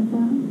start with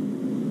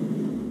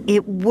that.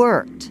 It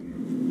worked.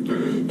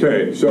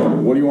 Okay, so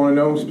what do you want to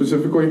know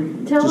specifically?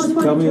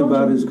 Tell me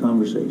about his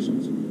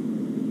conversations.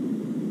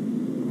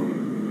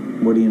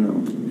 What do you know?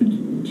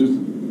 He just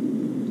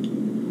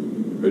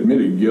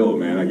admitted guilt,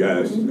 man, I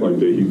guess. Like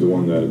that he's the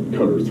one that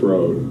cut her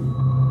throat.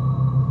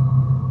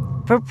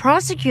 For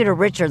prosecutor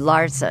Richard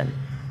Larson,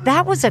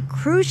 that was a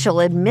crucial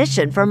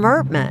admission from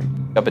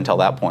Ertman. Up until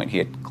that point, he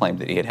had claimed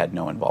that he had had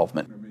no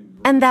involvement.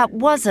 And that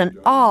wasn't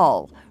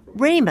all.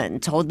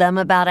 Raymond told them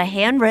about a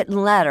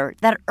handwritten letter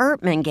that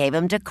Ertman gave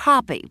him to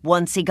copy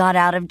once he got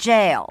out of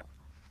jail.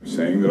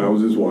 Saying that I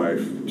was his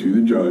wife to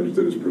the judge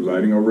that is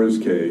presiding over his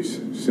case,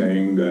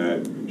 saying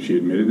that she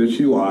admitted that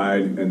she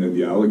lied and that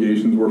the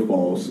allegations were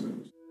false.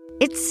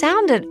 It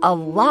sounded a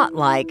lot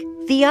like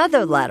the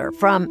other letter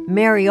from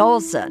Mary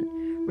Olson.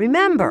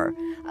 Remember,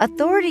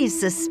 authorities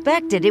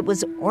suspected it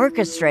was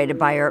orchestrated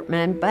by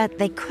Ertman, but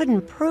they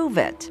couldn't prove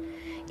it.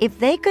 If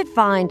they could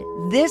find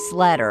this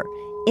letter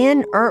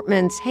in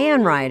Ertman's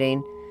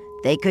handwriting,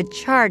 they could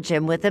charge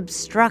him with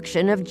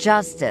obstruction of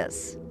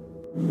justice.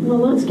 Well,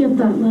 let's get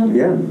that letter.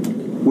 Yeah.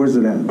 Where's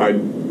it at? I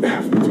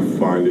have to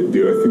find it,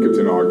 dude. I think it's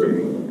in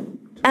Ogden.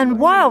 And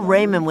while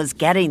Raymond was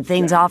getting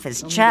things off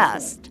his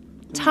chest,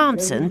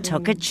 Thompson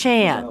took a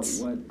chance.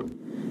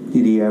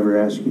 Did he ever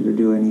ask you to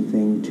do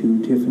anything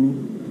to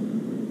Tiffany?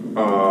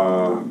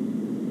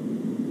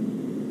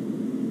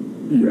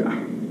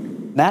 Yeah.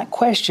 That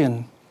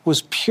question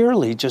was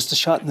purely just a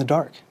shot in the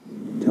dark.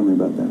 Tell me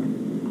about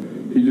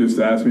that. He just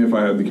asked me if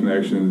I had the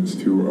connections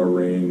to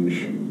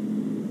arrange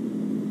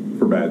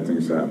for bad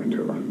things to happen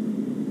to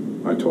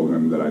her. I told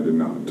him that I did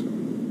not.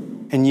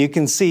 And you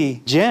can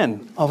see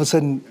Jen all of a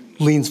sudden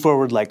leans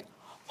forward like,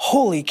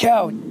 holy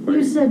cow.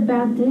 You said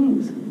bad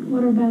things.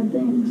 What are bad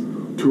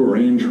things? To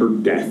arrange her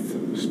death,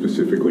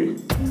 specifically.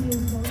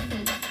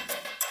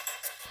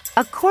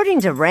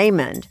 According to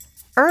Raymond,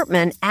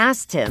 Ertman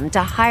asked him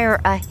to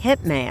hire a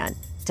hitman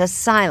to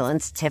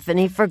silence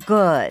Tiffany for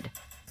good.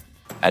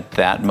 At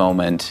that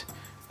moment,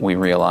 we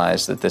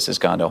realized that this has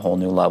gone to a whole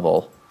new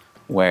level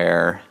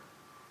where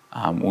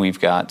we've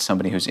got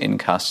somebody who's in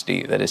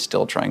custody that is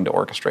still trying to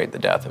orchestrate the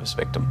death of his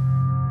victim.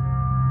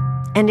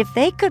 And if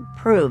they could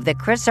prove that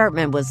Chris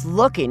Ertman was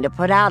looking to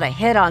put out a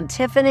hit on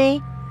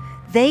Tiffany,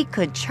 they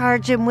could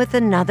charge him with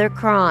another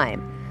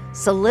crime,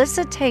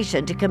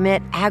 solicitation to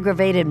commit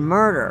aggravated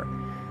murder,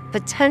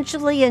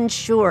 potentially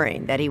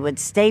ensuring that he would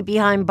stay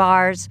behind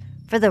bars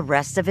for the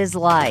rest of his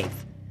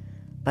life.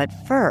 But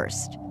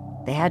first,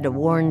 they had to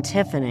warn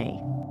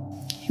Tiffany.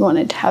 He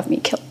wanted to have me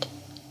killed.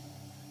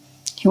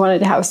 He wanted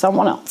to have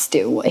someone else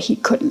do what he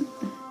couldn't.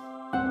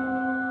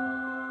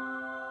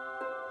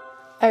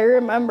 I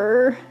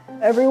remember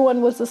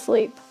everyone was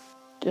asleep,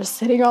 just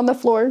sitting on the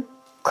floor,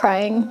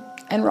 crying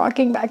and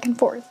rocking back and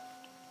forth,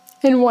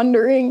 and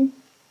wondering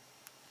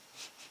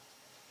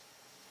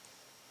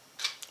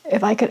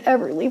if I could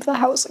ever leave the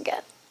house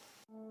again.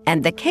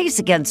 And the case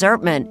against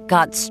Ertman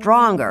got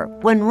stronger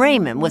when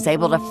Raymond was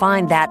able to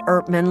find that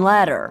Ertman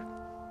letter.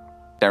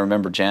 I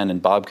remember Jen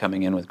and Bob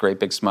coming in with great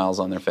big smiles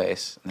on their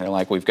face. And they're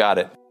like, we've got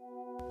it.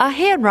 A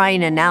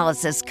handwriting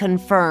analysis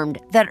confirmed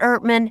that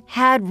Ertman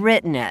had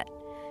written it.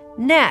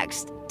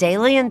 Next,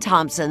 Daly and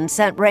Thompson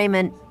sent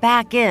Raymond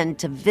back in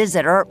to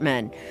visit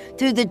Ertman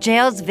through the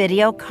jail's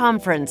video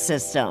conference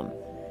system.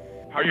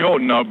 How you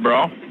holding up,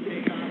 bro?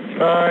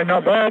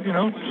 Not bad,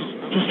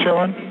 just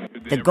chilling.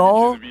 The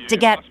goal? To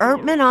get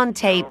Ertman on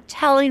tape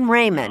telling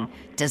Raymond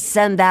to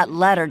send that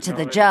letter to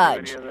the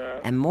judge,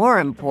 and more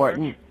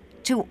important,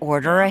 to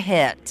order a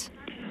hit.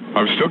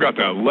 I've still got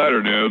that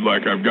letter, dude.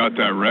 Like, I've got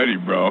that ready,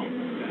 bro.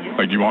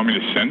 Like, you want me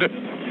to send it?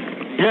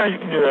 Yeah, you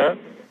can do that.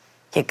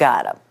 You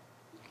got him.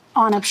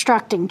 On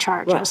obstructing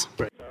charges.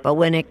 But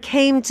when it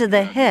came to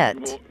the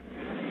hit...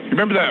 You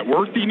remember that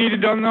work that you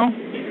needed done, though?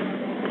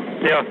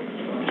 Yeah.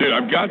 Dude,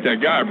 I've got that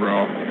guy,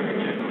 bro.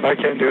 I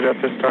can't do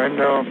that this time,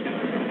 no.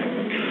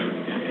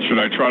 Should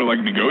I try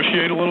to,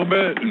 negotiate a little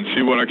bit and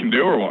see what I can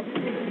do, or what?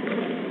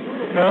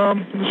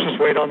 Let's just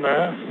wait on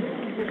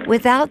that.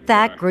 Without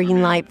that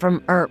green light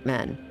from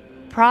Ertman,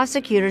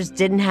 prosecutors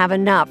didn't have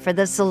enough for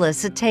the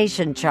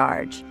solicitation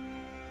charge,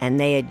 and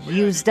they had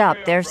used up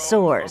their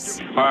source.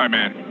 All right,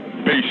 man.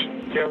 Peace.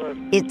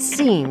 It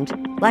seemed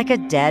like a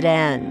dead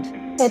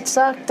end. It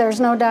sucked, there's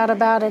no doubt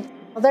about it.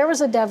 There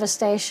was a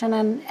devastation,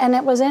 and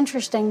it was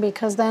interesting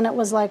because then it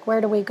was like,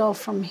 where do we go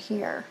from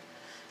here?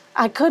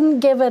 I couldn't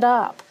give it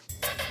up.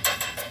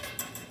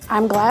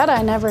 I'm glad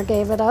I never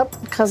gave it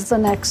up because the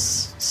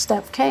next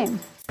step came.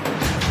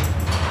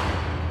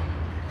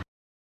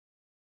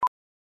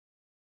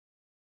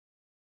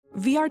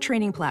 VR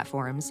training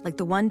platforms, like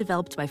the one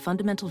developed by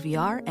Fundamental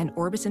VR and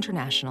Orbis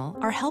International,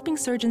 are helping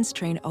surgeons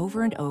train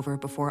over and over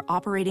before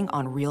operating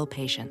on real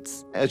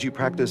patients. As you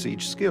practice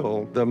each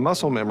skill, the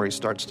muscle memory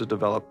starts to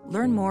develop.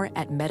 Learn more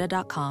at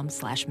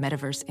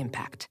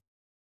meta.com/metaverseimpact.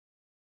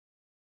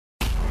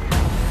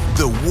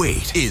 The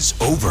wait is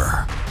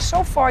over.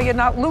 So far, you're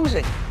not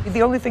losing.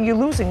 The only thing you're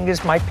losing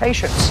is my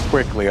patience.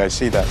 Quickly, I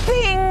see that.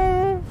 Bing!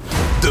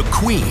 The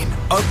queen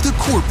of the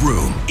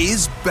courtroom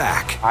is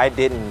back. I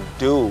didn't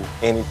do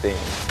anything.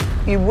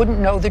 You wouldn't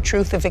know the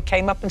truth if it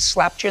came up and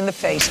slapped you in the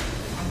face.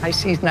 I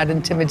see he's not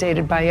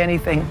intimidated by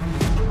anything.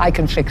 I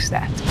can fix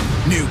that.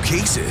 New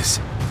cases.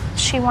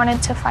 She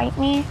wanted to fight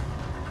me.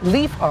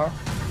 Leave her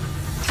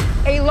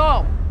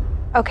alone.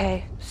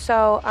 Okay,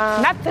 so,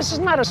 This is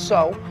not a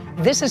so.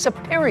 This is a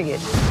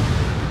period.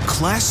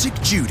 Classic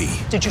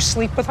Judy. Did you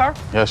sleep with her?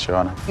 Yes, Your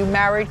Honor. You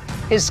married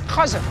his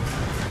cousin.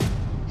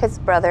 his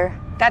brother.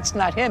 That's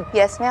not him.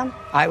 Yes, ma'am.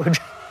 I would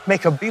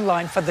make a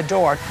beeline for the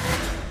door.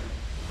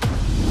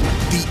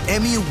 The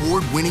Emmy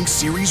Award-winning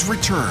series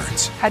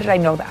returns. How did I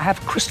know that? I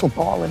have a crystal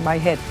ball in my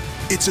head.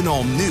 It's an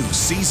all-new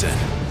season.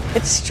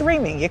 It's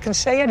streaming. You can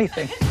say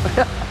anything.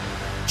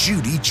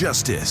 Judy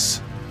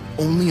Justice.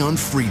 Only on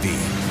Freevee.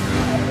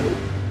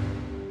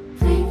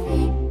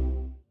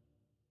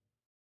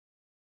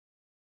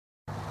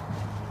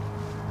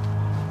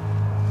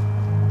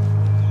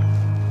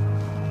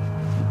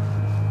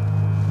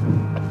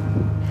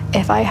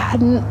 If I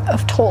hadn't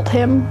have told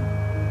him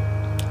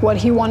what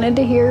he wanted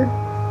to hear,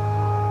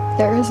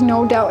 there is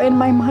no doubt in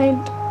my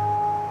mind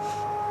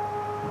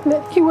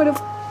that he would have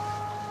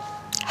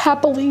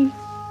happily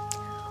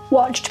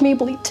watched me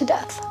bleed to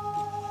death.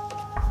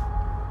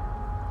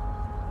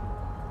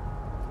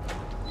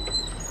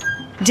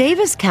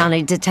 Davis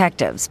County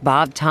detectives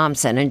Bob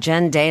Thompson and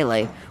Jen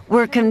Daly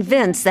were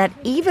convinced that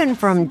even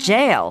from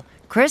jail,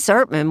 Chris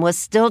Ertman was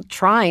still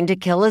trying to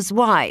kill his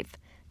wife.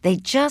 They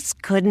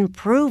just couldn't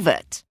prove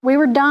it. We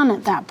were done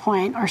at that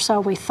point, or so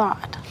we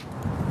thought.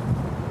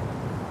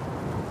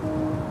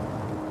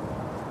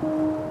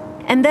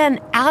 And then,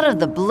 out of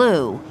the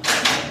blue,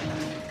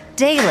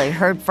 Daly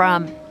heard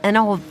from an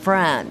old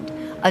friend,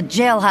 a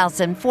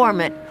jailhouse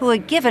informant who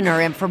had given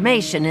her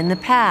information in the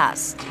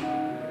past.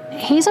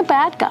 He's a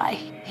bad guy.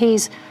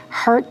 He's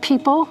hurt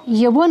people.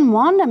 You wouldn't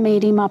want to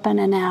meet him up in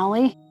an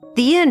alley.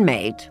 The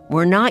inmate,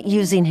 we're not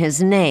using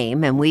his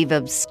name and we've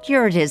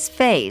obscured his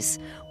face,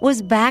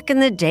 was back in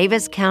the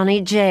Davis County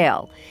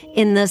Jail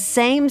in the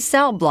same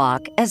cell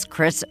block as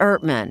Chris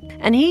Ertman.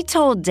 And he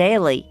told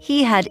Daly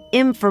he had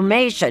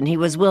information he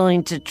was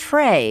willing to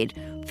trade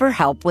for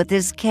help with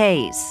his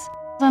case.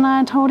 Then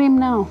I told him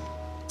no.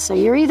 So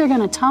you're either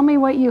going to tell me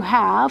what you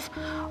have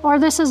or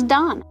this is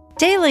done.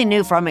 Daly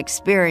knew from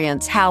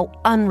experience how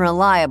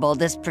unreliable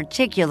this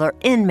particular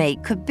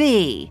inmate could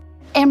be.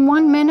 In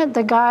 1 minute,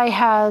 the guy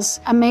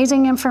has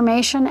amazing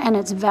information and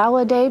it's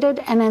validated,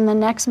 and in the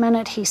next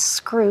minute, he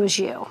screws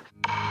you.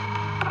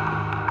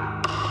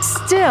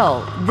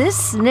 Still, this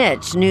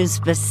snitch knew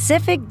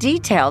specific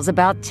details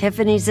about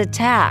Tiffany's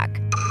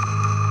attack.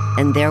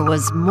 And there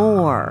was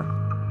more.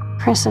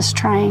 Chris is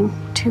trying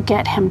to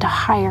get him to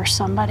hire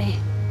somebody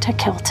to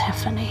kill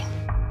Tiffany.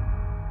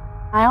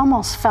 I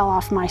almost fell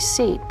off my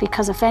seat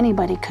because if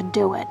anybody could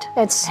do it,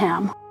 it's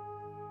him.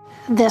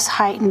 This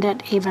heightened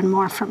it even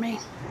more for me.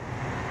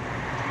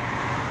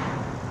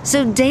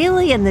 So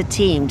Daly and the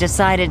team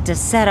decided to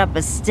set up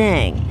a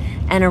sting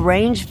and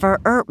arrange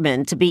for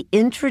Ertman to be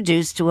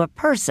introduced to a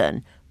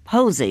person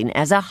posing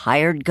as a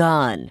hired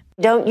gun.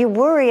 Don't you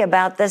worry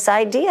about this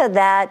idea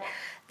that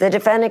the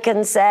defendant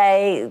can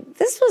say,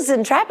 this was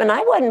entrapment.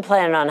 I wasn't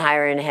planning on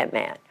hiring a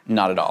hitman.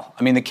 Not at all.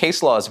 I mean, the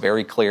case law is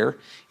very clear.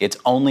 It's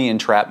only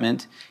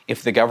entrapment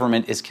if the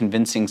government is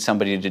convincing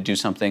somebody to do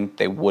something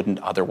they wouldn't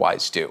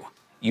otherwise do.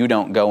 You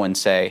don't go and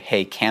say,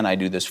 hey, can I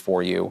do this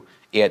for you?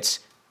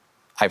 It's,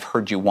 I've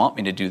heard you want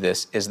me to do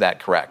this. Is that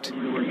correct? What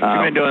you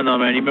been doing though,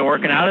 man? You been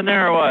working out in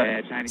there or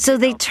what? So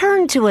they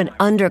turned to an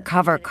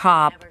undercover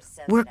cop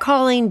we're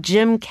calling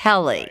Jim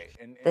Kelly.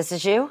 This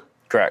is you?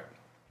 Correct.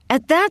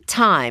 At that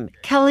time,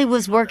 Kelly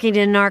was working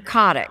in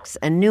narcotics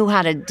and knew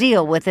how to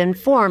deal with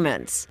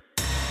informants.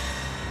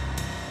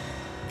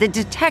 The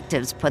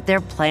detectives put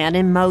their plan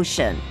in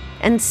motion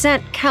and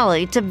sent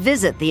Kelly to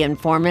visit the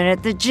informant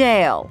at the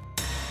jail.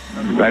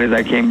 Right as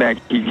I came back,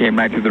 he came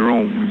right to the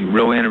room,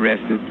 real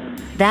interested.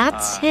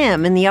 That's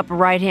him in the upper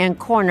right-hand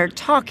corner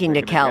talking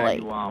to Kelly.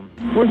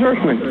 Where's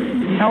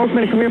Ertman? Tell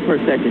Ertman to come here for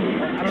a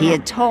second. He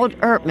had told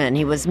Ertman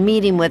he was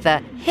meeting with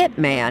a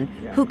hitman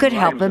who could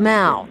help him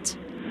out.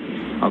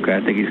 Okay,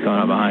 I think he's coming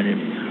up behind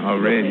him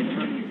already.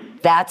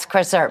 That's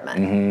Chris Ertman.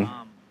 Mm-hmm.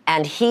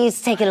 And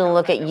he's taking a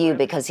look at you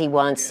because he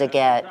wants to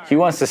get... He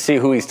wants to see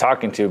who he's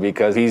talking to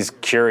because he's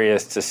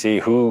curious to see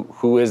who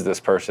is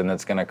this person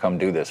that's going to come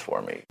do this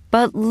for me.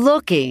 But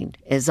looking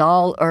is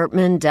all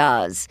Ertman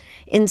does.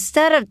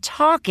 Instead of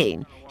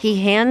talking,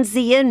 he hands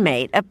the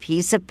inmate a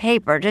piece of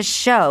paper to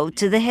show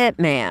to the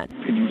hitman.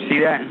 Can you see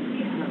that?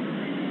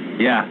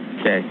 Yeah,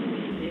 okay.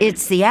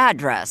 It's the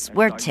address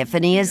where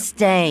Tiffany is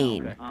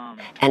staying.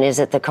 And is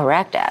it the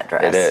correct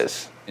address? It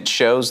is. It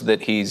shows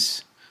that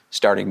he's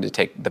starting to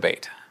take the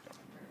bait.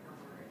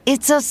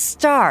 It's a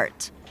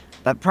start,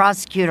 but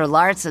Prosecutor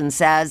Larson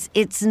says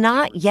it's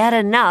not yet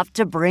enough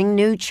to bring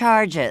new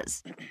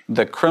charges.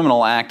 The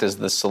criminal act is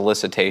the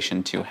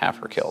solicitation to have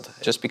her killed.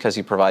 Just because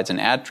he provides an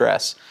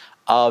address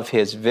of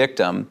his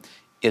victim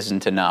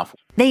isn't enough.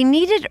 They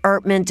needed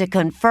Ertman to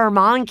confirm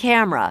on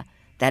camera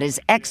that his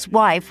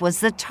ex-wife was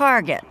the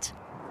target.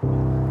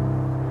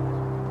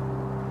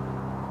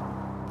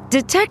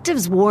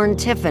 Detectives warned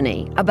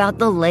Tiffany about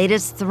the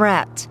latest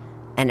threat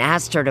and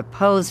asked her to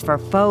pose for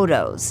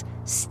photos,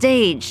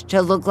 staged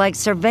to look like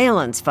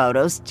surveillance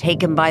photos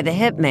taken by the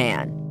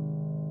hitman.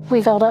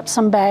 We filled up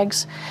some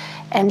bags,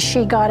 and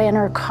she got in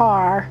her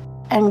car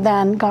and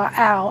then got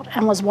out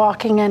and was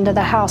walking into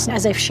the house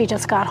as if she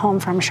just got home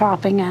from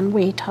shopping, and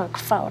we took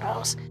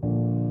photos.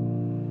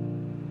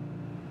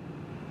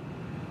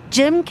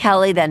 Jim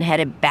Kelly then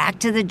headed back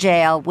to the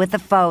jail with the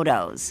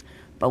photos.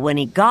 But when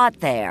he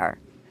got there,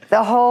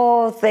 the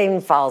whole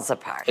thing falls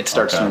apart. It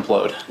starts to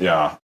implode.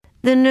 Yeah.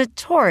 The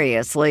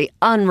notoriously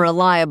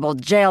unreliable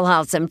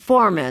jailhouse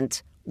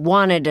informant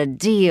wanted a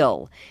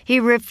deal. He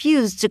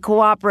refused to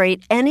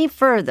cooperate any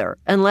further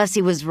unless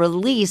he was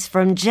released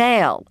from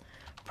jail.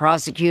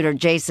 Prosecutor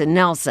Jason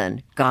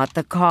Nelson got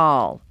the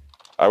call.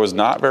 I was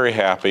not very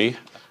happy.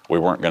 We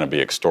weren't going to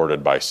be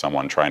extorted by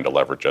someone trying to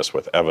leverage us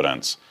with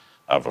evidence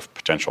of a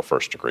potential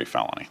first-degree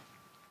felony.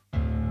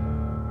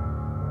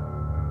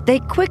 They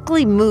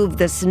quickly moved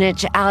the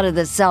snitch out of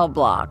the cell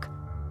block,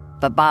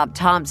 but Bob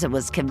Thompson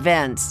was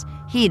convinced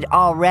he'd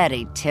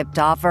already tipped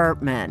off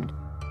Ertman.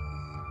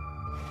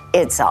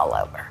 It's all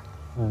over.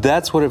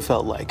 That's what it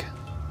felt like.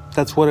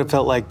 That's what it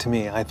felt like to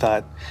me. I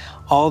thought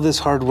all this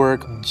hard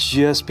work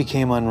just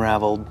became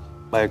unraveled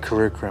by a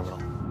career criminal.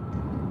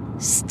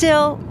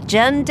 Still,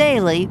 Jen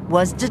Daly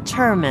was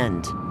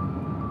determined.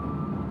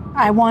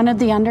 I wanted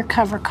the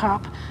undercover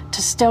cop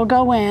to still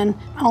go in,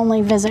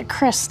 only visit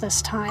Chris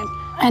this time.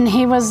 And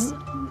he was,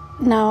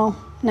 no,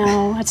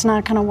 it's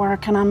not gonna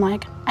work. And I'm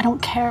like, I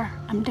don't care,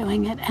 I'm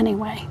doing it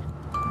anyway.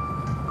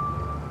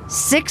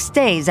 6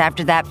 days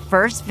after that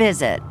first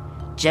visit,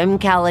 Jim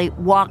Kelly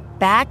walked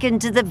back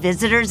into the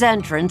visitor's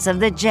entrance of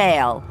the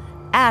jail,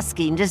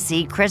 asking to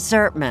see Chris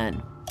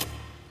Ertman.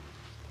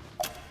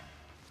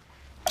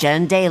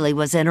 Jen Daly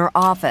was in her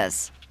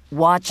office,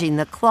 watching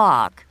the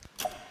clock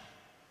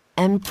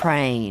and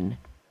praying.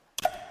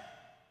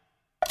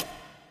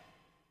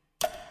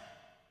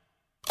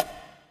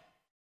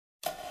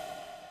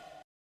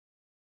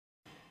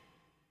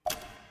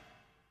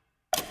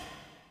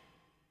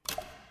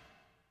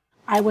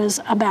 I was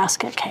a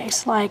basket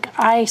case. Like,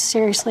 I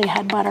seriously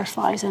had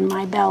butterflies in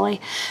my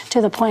belly to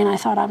the point I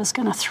thought I was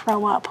gonna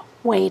throw up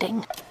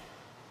waiting.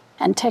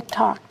 And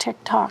tick-tock,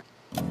 tick-tock.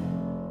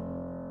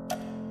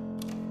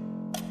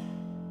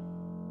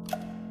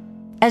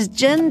 As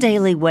Jen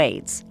Daly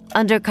waits,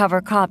 undercover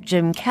cop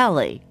Jim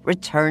Kelly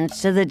returns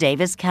to the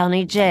Davis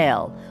County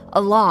Jail,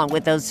 along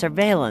with those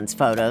surveillance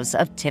photos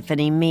of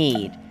Tiffany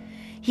Meade.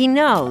 He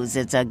knows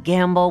it's a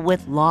gamble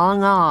with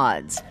long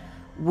odds.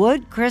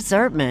 Would Chris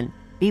Ertman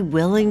be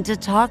willing to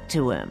talk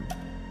to him?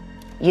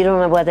 You don't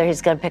know whether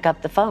he's going to pick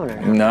up the phone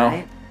or not, No.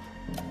 right?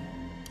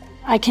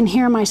 I can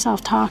hear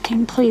myself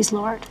talking. Please,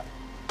 Lord,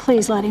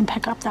 please let him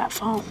pick up that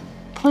phone.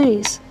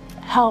 Please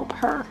help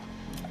her.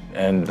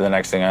 And the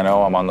next thing I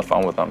know, I'm on the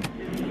phone with him.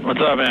 What's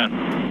up,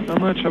 man?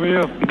 Not much. How are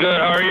you? Good.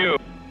 How are you?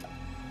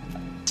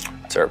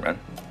 It's Ertman.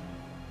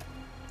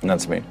 And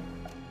that's me.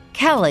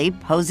 Kelly,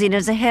 posing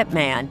as a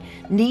hitman,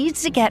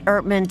 needs to get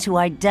Ertman to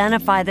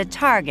identify the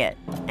target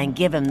and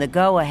give him the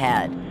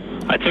go-ahead.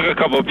 I took a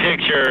couple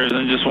pictures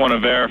and just want to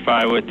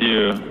verify with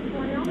you.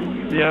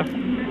 Yeah.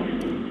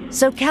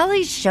 So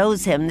Kelly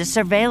shows him the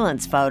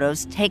surveillance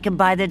photos taken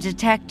by the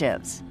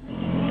detectives.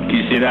 Do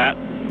you see that?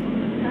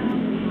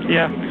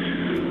 Yeah.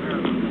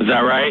 Is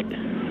that right?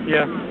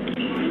 Yeah.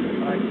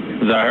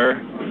 Is that her?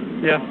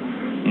 Yeah.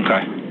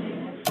 Okay.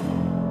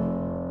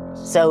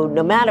 So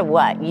no matter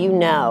what, you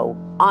know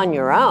on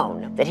your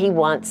own that he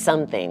wants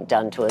something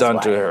done to his wife.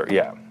 Done to her,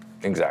 yeah,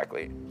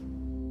 exactly.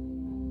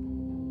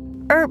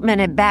 Ertman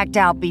had backed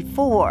out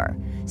before,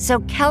 so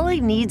Kelly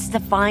needs to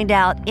find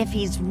out if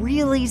he's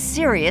really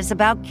serious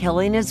about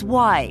killing his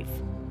wife.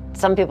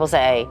 Some people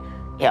say,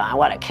 I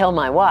want to kill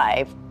my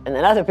wife, and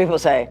then other people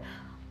say,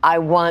 I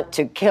want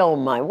to kill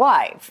my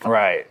wife.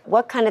 Right.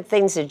 What kind of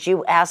things did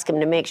you ask him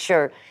to make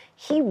sure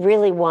he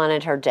really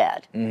wanted her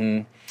dead?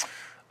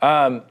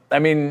 I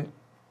mean,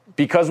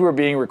 because we were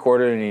being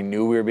recorded and he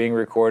knew we were being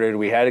recorded,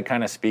 we had to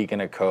kind of speak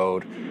in a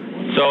code.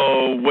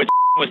 So what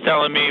was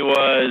telling me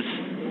was,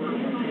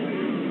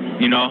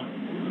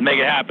 make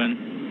it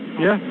happen.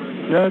 Yeah,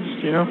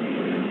 just,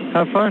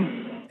 have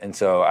fun. And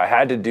so I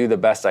had to do the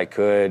best I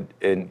could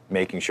in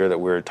making sure that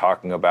we were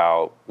talking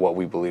about what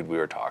we believed we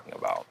were talking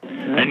about.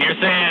 And you're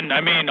saying,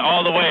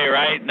 all the way,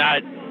 right?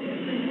 Not...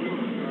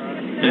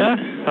 Yeah,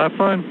 have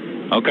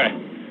fun. Okay.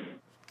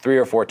 3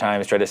 or 4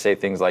 times try to say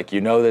things like,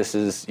 this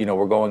is,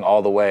 we're going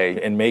all the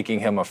way, and making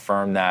him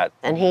affirm that.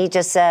 And he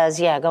just says,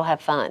 go have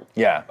fun.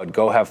 Yeah, but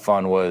go have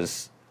fun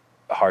was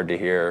hard to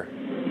hear.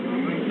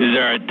 Is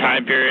there a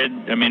time period?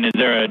 I mean, is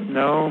there a...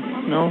 No.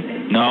 No?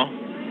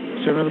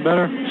 Sooner the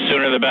better.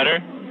 Sooner the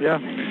better? Yeah.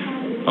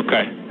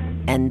 Okay.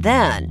 And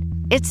then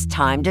it's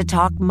time to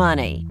talk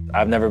money.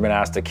 I've never been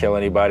asked to kill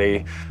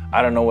anybody.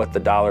 I don't know what the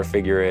dollar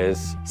figure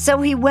is.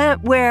 So he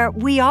went where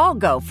we all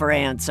go for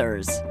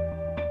answers.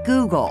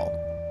 Google.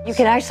 You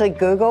can actually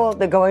Google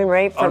the going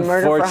rate for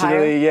murder for hire?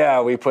 Unfortunately, yeah,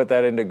 we put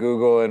that into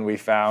Google and we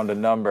found a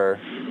number.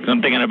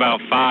 I'm thinking about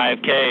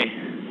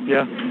 $5K.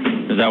 Yeah.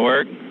 Does that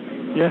work?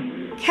 Yeah.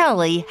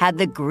 Kelly had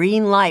the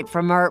green light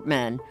from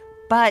Ertman,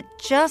 but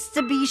just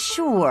to be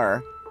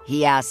sure,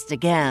 he asked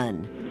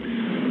again.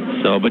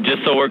 So, but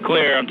just so we're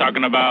clear, I'm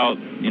talking about,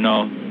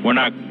 we're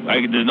not,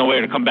 there's no way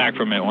to come back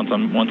from it once I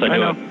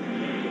do it.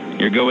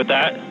 You're good with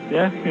that?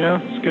 Yeah,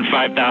 it's good.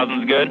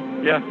 5,000 is good?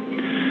 Yeah.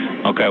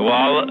 Okay,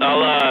 well,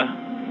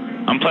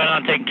 I'm planning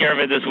on taking care of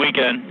it this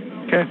weekend.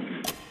 Okay.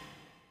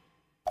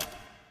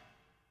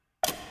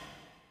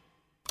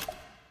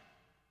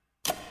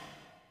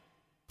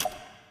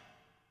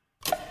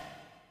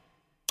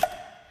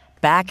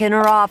 Back in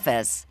her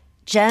office,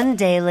 Jen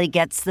Daly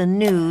gets the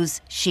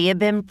news she had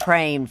been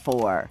praying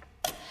for.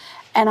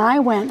 And I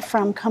went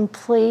from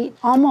complete,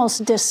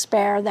 almost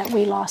despair that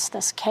we lost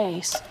this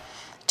case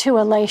to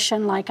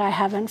elation like I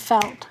haven't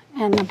felt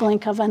in the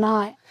blink of an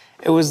eye.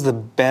 It was the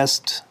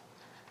best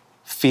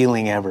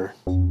feeling ever.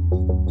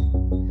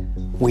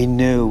 We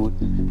knew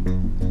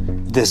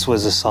this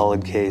was a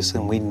solid case,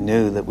 and we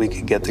knew that we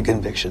could get the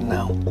conviction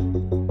now.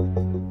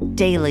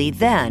 Daly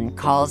then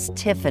calls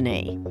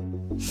Tiffany.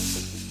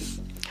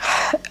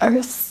 I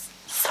was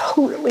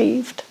so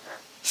relieved.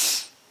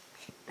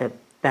 The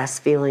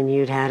best feeling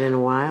you'd had in a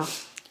while?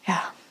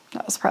 Yeah,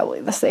 that was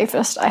probably the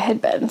safest I had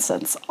been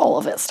since all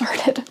of it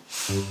started.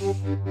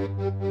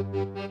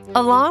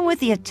 Along with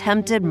the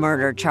attempted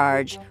murder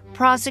charge,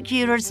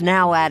 prosecutors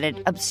now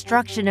added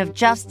obstruction of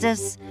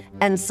justice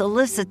and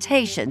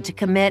solicitation to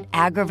commit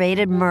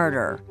aggravated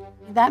murder.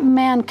 That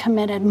man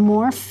committed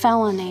more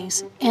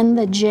felonies in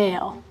the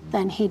jail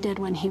than he did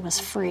when he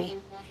was free.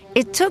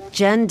 It took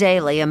Jen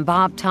Daly and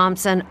Bob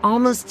Thompson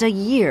almost a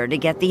year to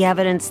get the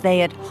evidence they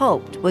had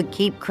hoped would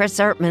keep Chris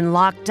Ertman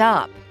locked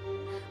up.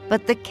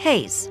 But the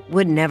case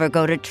would never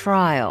go to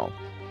trial.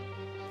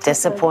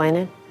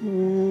 Disappointed?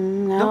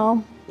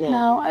 No.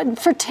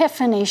 For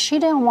Tiffany, she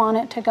didn't want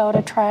it to go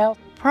to trial.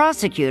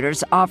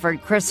 Prosecutors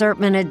offered Chris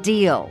Ertman a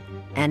deal,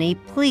 and he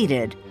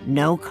pleaded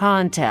no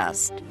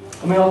contest.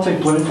 I mean, I'll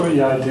take blame for it.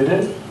 Yeah, I did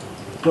it.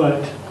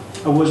 But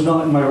I was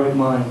not in my right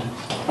mind.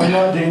 I'm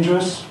not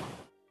dangerous.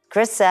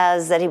 Chris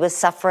says that he was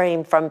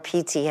suffering from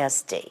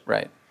PTSD.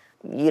 Right.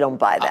 You don't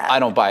buy that? I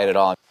don't buy it at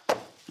all.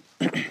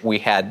 We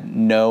had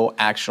no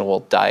actual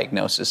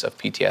diagnosis of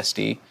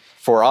PTSD.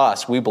 For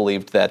us, we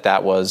believed that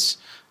that was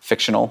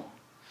fictional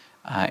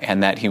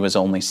and that he was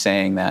only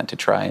saying that to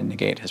try and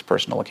negate his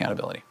personal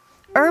accountability.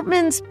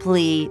 Ertman's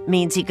plea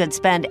means he could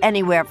spend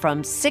anywhere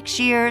from 6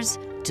 years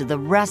to the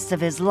rest of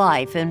his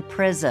life in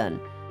prison.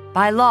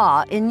 By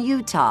law, in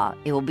Utah,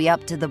 it will be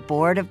up to the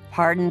Board of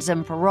Pardons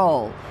and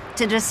Parole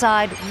to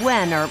decide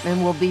when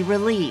Ertman will be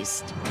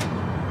released.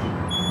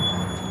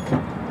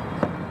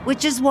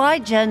 Which is why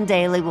Jen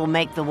Daly will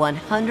make the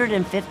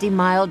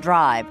 150-mile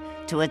drive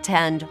to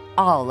attend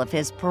all of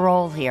his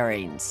parole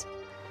hearings.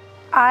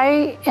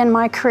 I, in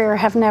my career,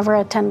 have never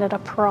attended a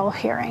parole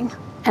hearing,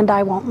 and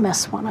I won't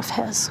miss one of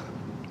his.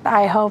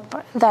 I hope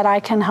that I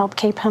can help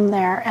keep him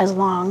there as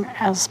long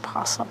as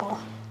possible.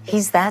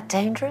 He's that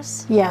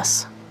dangerous?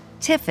 Yes.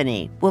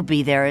 Tiffany will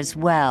be there as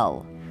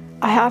well.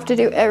 I have to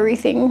do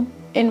everything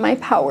in my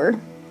power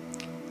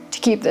to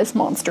keep this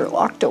monster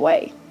locked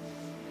away.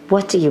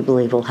 What do you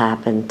believe will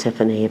happen,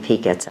 Tiffany, if he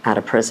gets out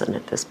of prison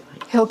at this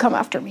point? He'll come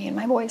after me and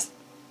my boys.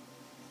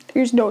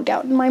 There's no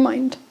doubt in my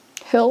mind.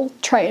 He'll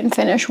try and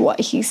finish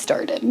what he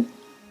started.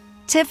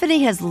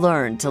 Tiffany has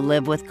learned to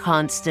live with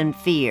constant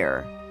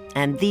fear,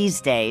 and these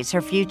days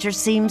her future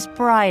seems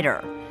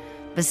brighter.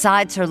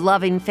 Besides her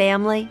loving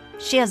family,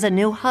 she has a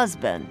new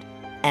husband,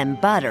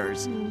 and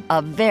Butters,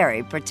 a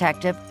very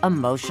protective,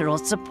 emotional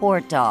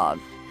support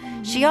dog.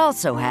 She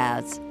also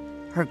has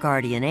her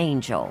guardian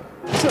angel.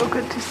 So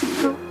good to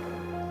see you.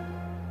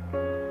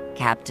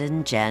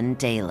 Captain Jen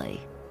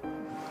Daly.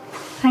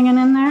 Hanging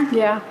in there?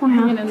 Yeah, we're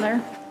hanging in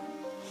there.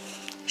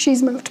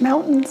 She's moved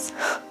mountains.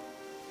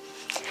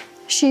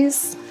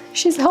 She's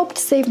helped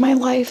save my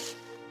life.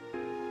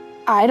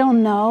 I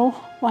don't know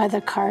why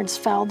the cards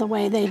fell the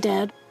way they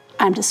did.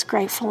 I'm just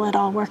grateful it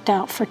all worked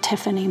out for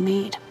Tiffany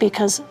Mead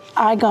because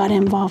I got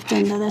involved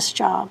into this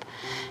job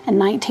in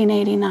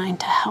 1989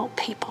 to help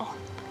people.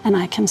 And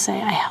I can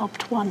say I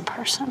helped one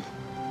person.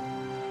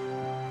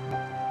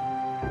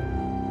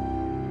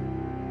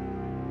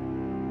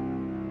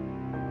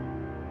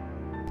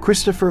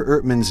 Christopher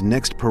Ertman's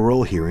next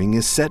parole hearing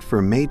is set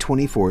for May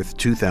 24,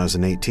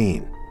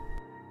 2018.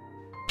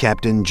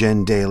 Captain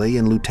Jen Daly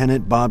and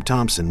Lieutenant Bob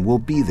Thompson will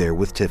be there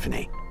with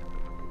Tiffany.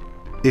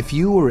 If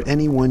you or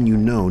anyone you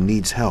know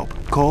needs help,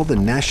 call the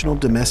National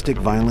Domestic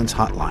Violence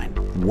Hotline,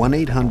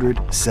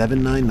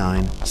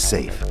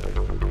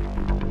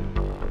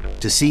 1-800-799-SAFE.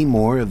 To see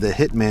more of the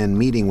hitman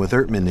meeting with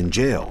Ertman in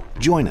jail,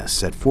 join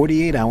us at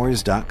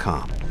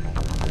 48hours.com.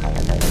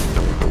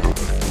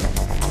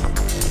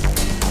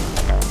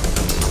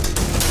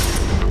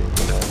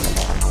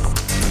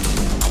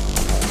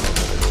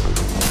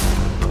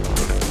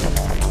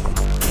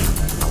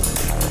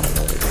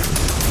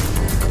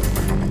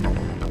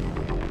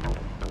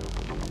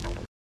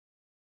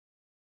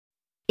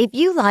 If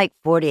you like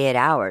 48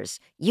 Hours,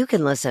 you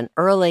can listen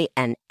early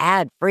and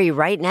ad-free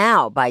right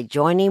now by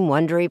joining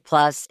Wondery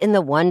Plus in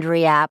the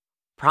Wondery app.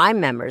 Prime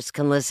members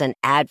can listen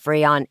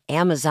ad-free on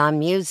Amazon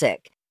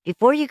Music.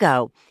 Before you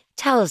go,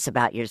 tell us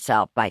about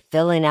yourself by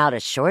filling out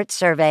a short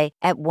survey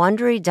at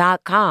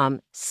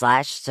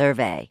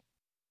Wondery.com/survey.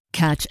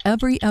 Catch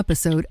every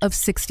episode of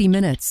 60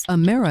 Minutes,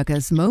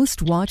 America's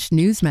most watched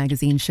news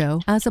magazine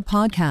show, as a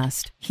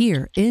podcast.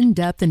 Hear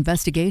in-depth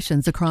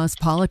investigations across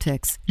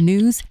politics,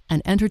 news,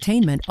 and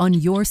entertainment on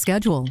your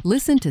schedule.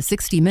 Listen to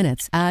 60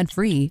 Minutes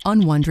ad-free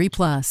on Wondery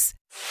Plus.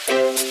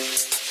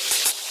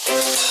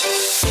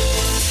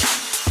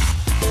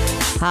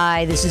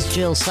 Hi, this is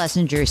Jill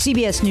Schlesinger,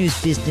 CBS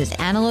News business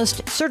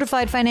analyst,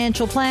 certified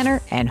financial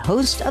planner, and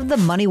host of the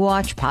Money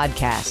Watch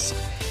podcast.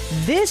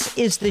 This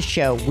is the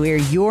show where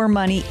your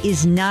money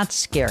is not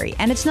scary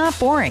and it's not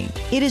boring.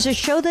 It is a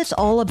show that's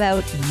all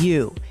about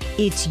you.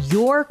 It's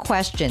your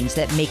questions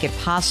that make it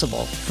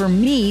possible for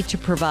me to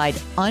provide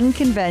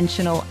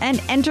unconventional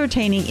and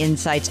entertaining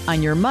insights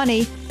on your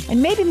money,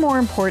 and maybe more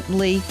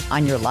importantly,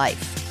 on your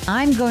life.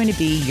 I'm going to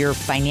be your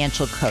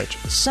financial coach,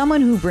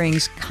 someone who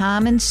brings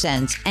common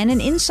sense and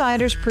an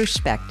insider's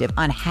perspective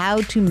on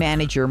how to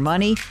manage your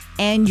money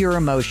and your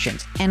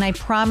emotions. And I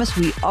promise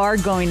we are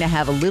going to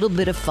have a little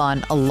bit of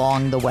fun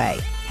along the way.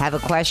 Have a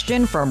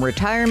question from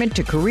retirement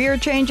to career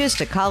changes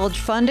to college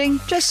funding?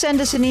 Just send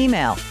us an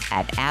email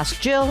at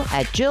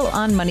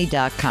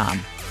askjill@jillonmoney.com.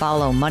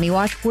 Follow Money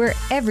Watch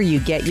wherever you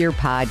get your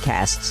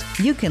podcasts.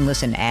 You can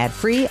listen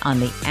ad-free on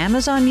the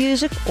Amazon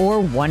Music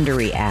or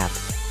Wondery app.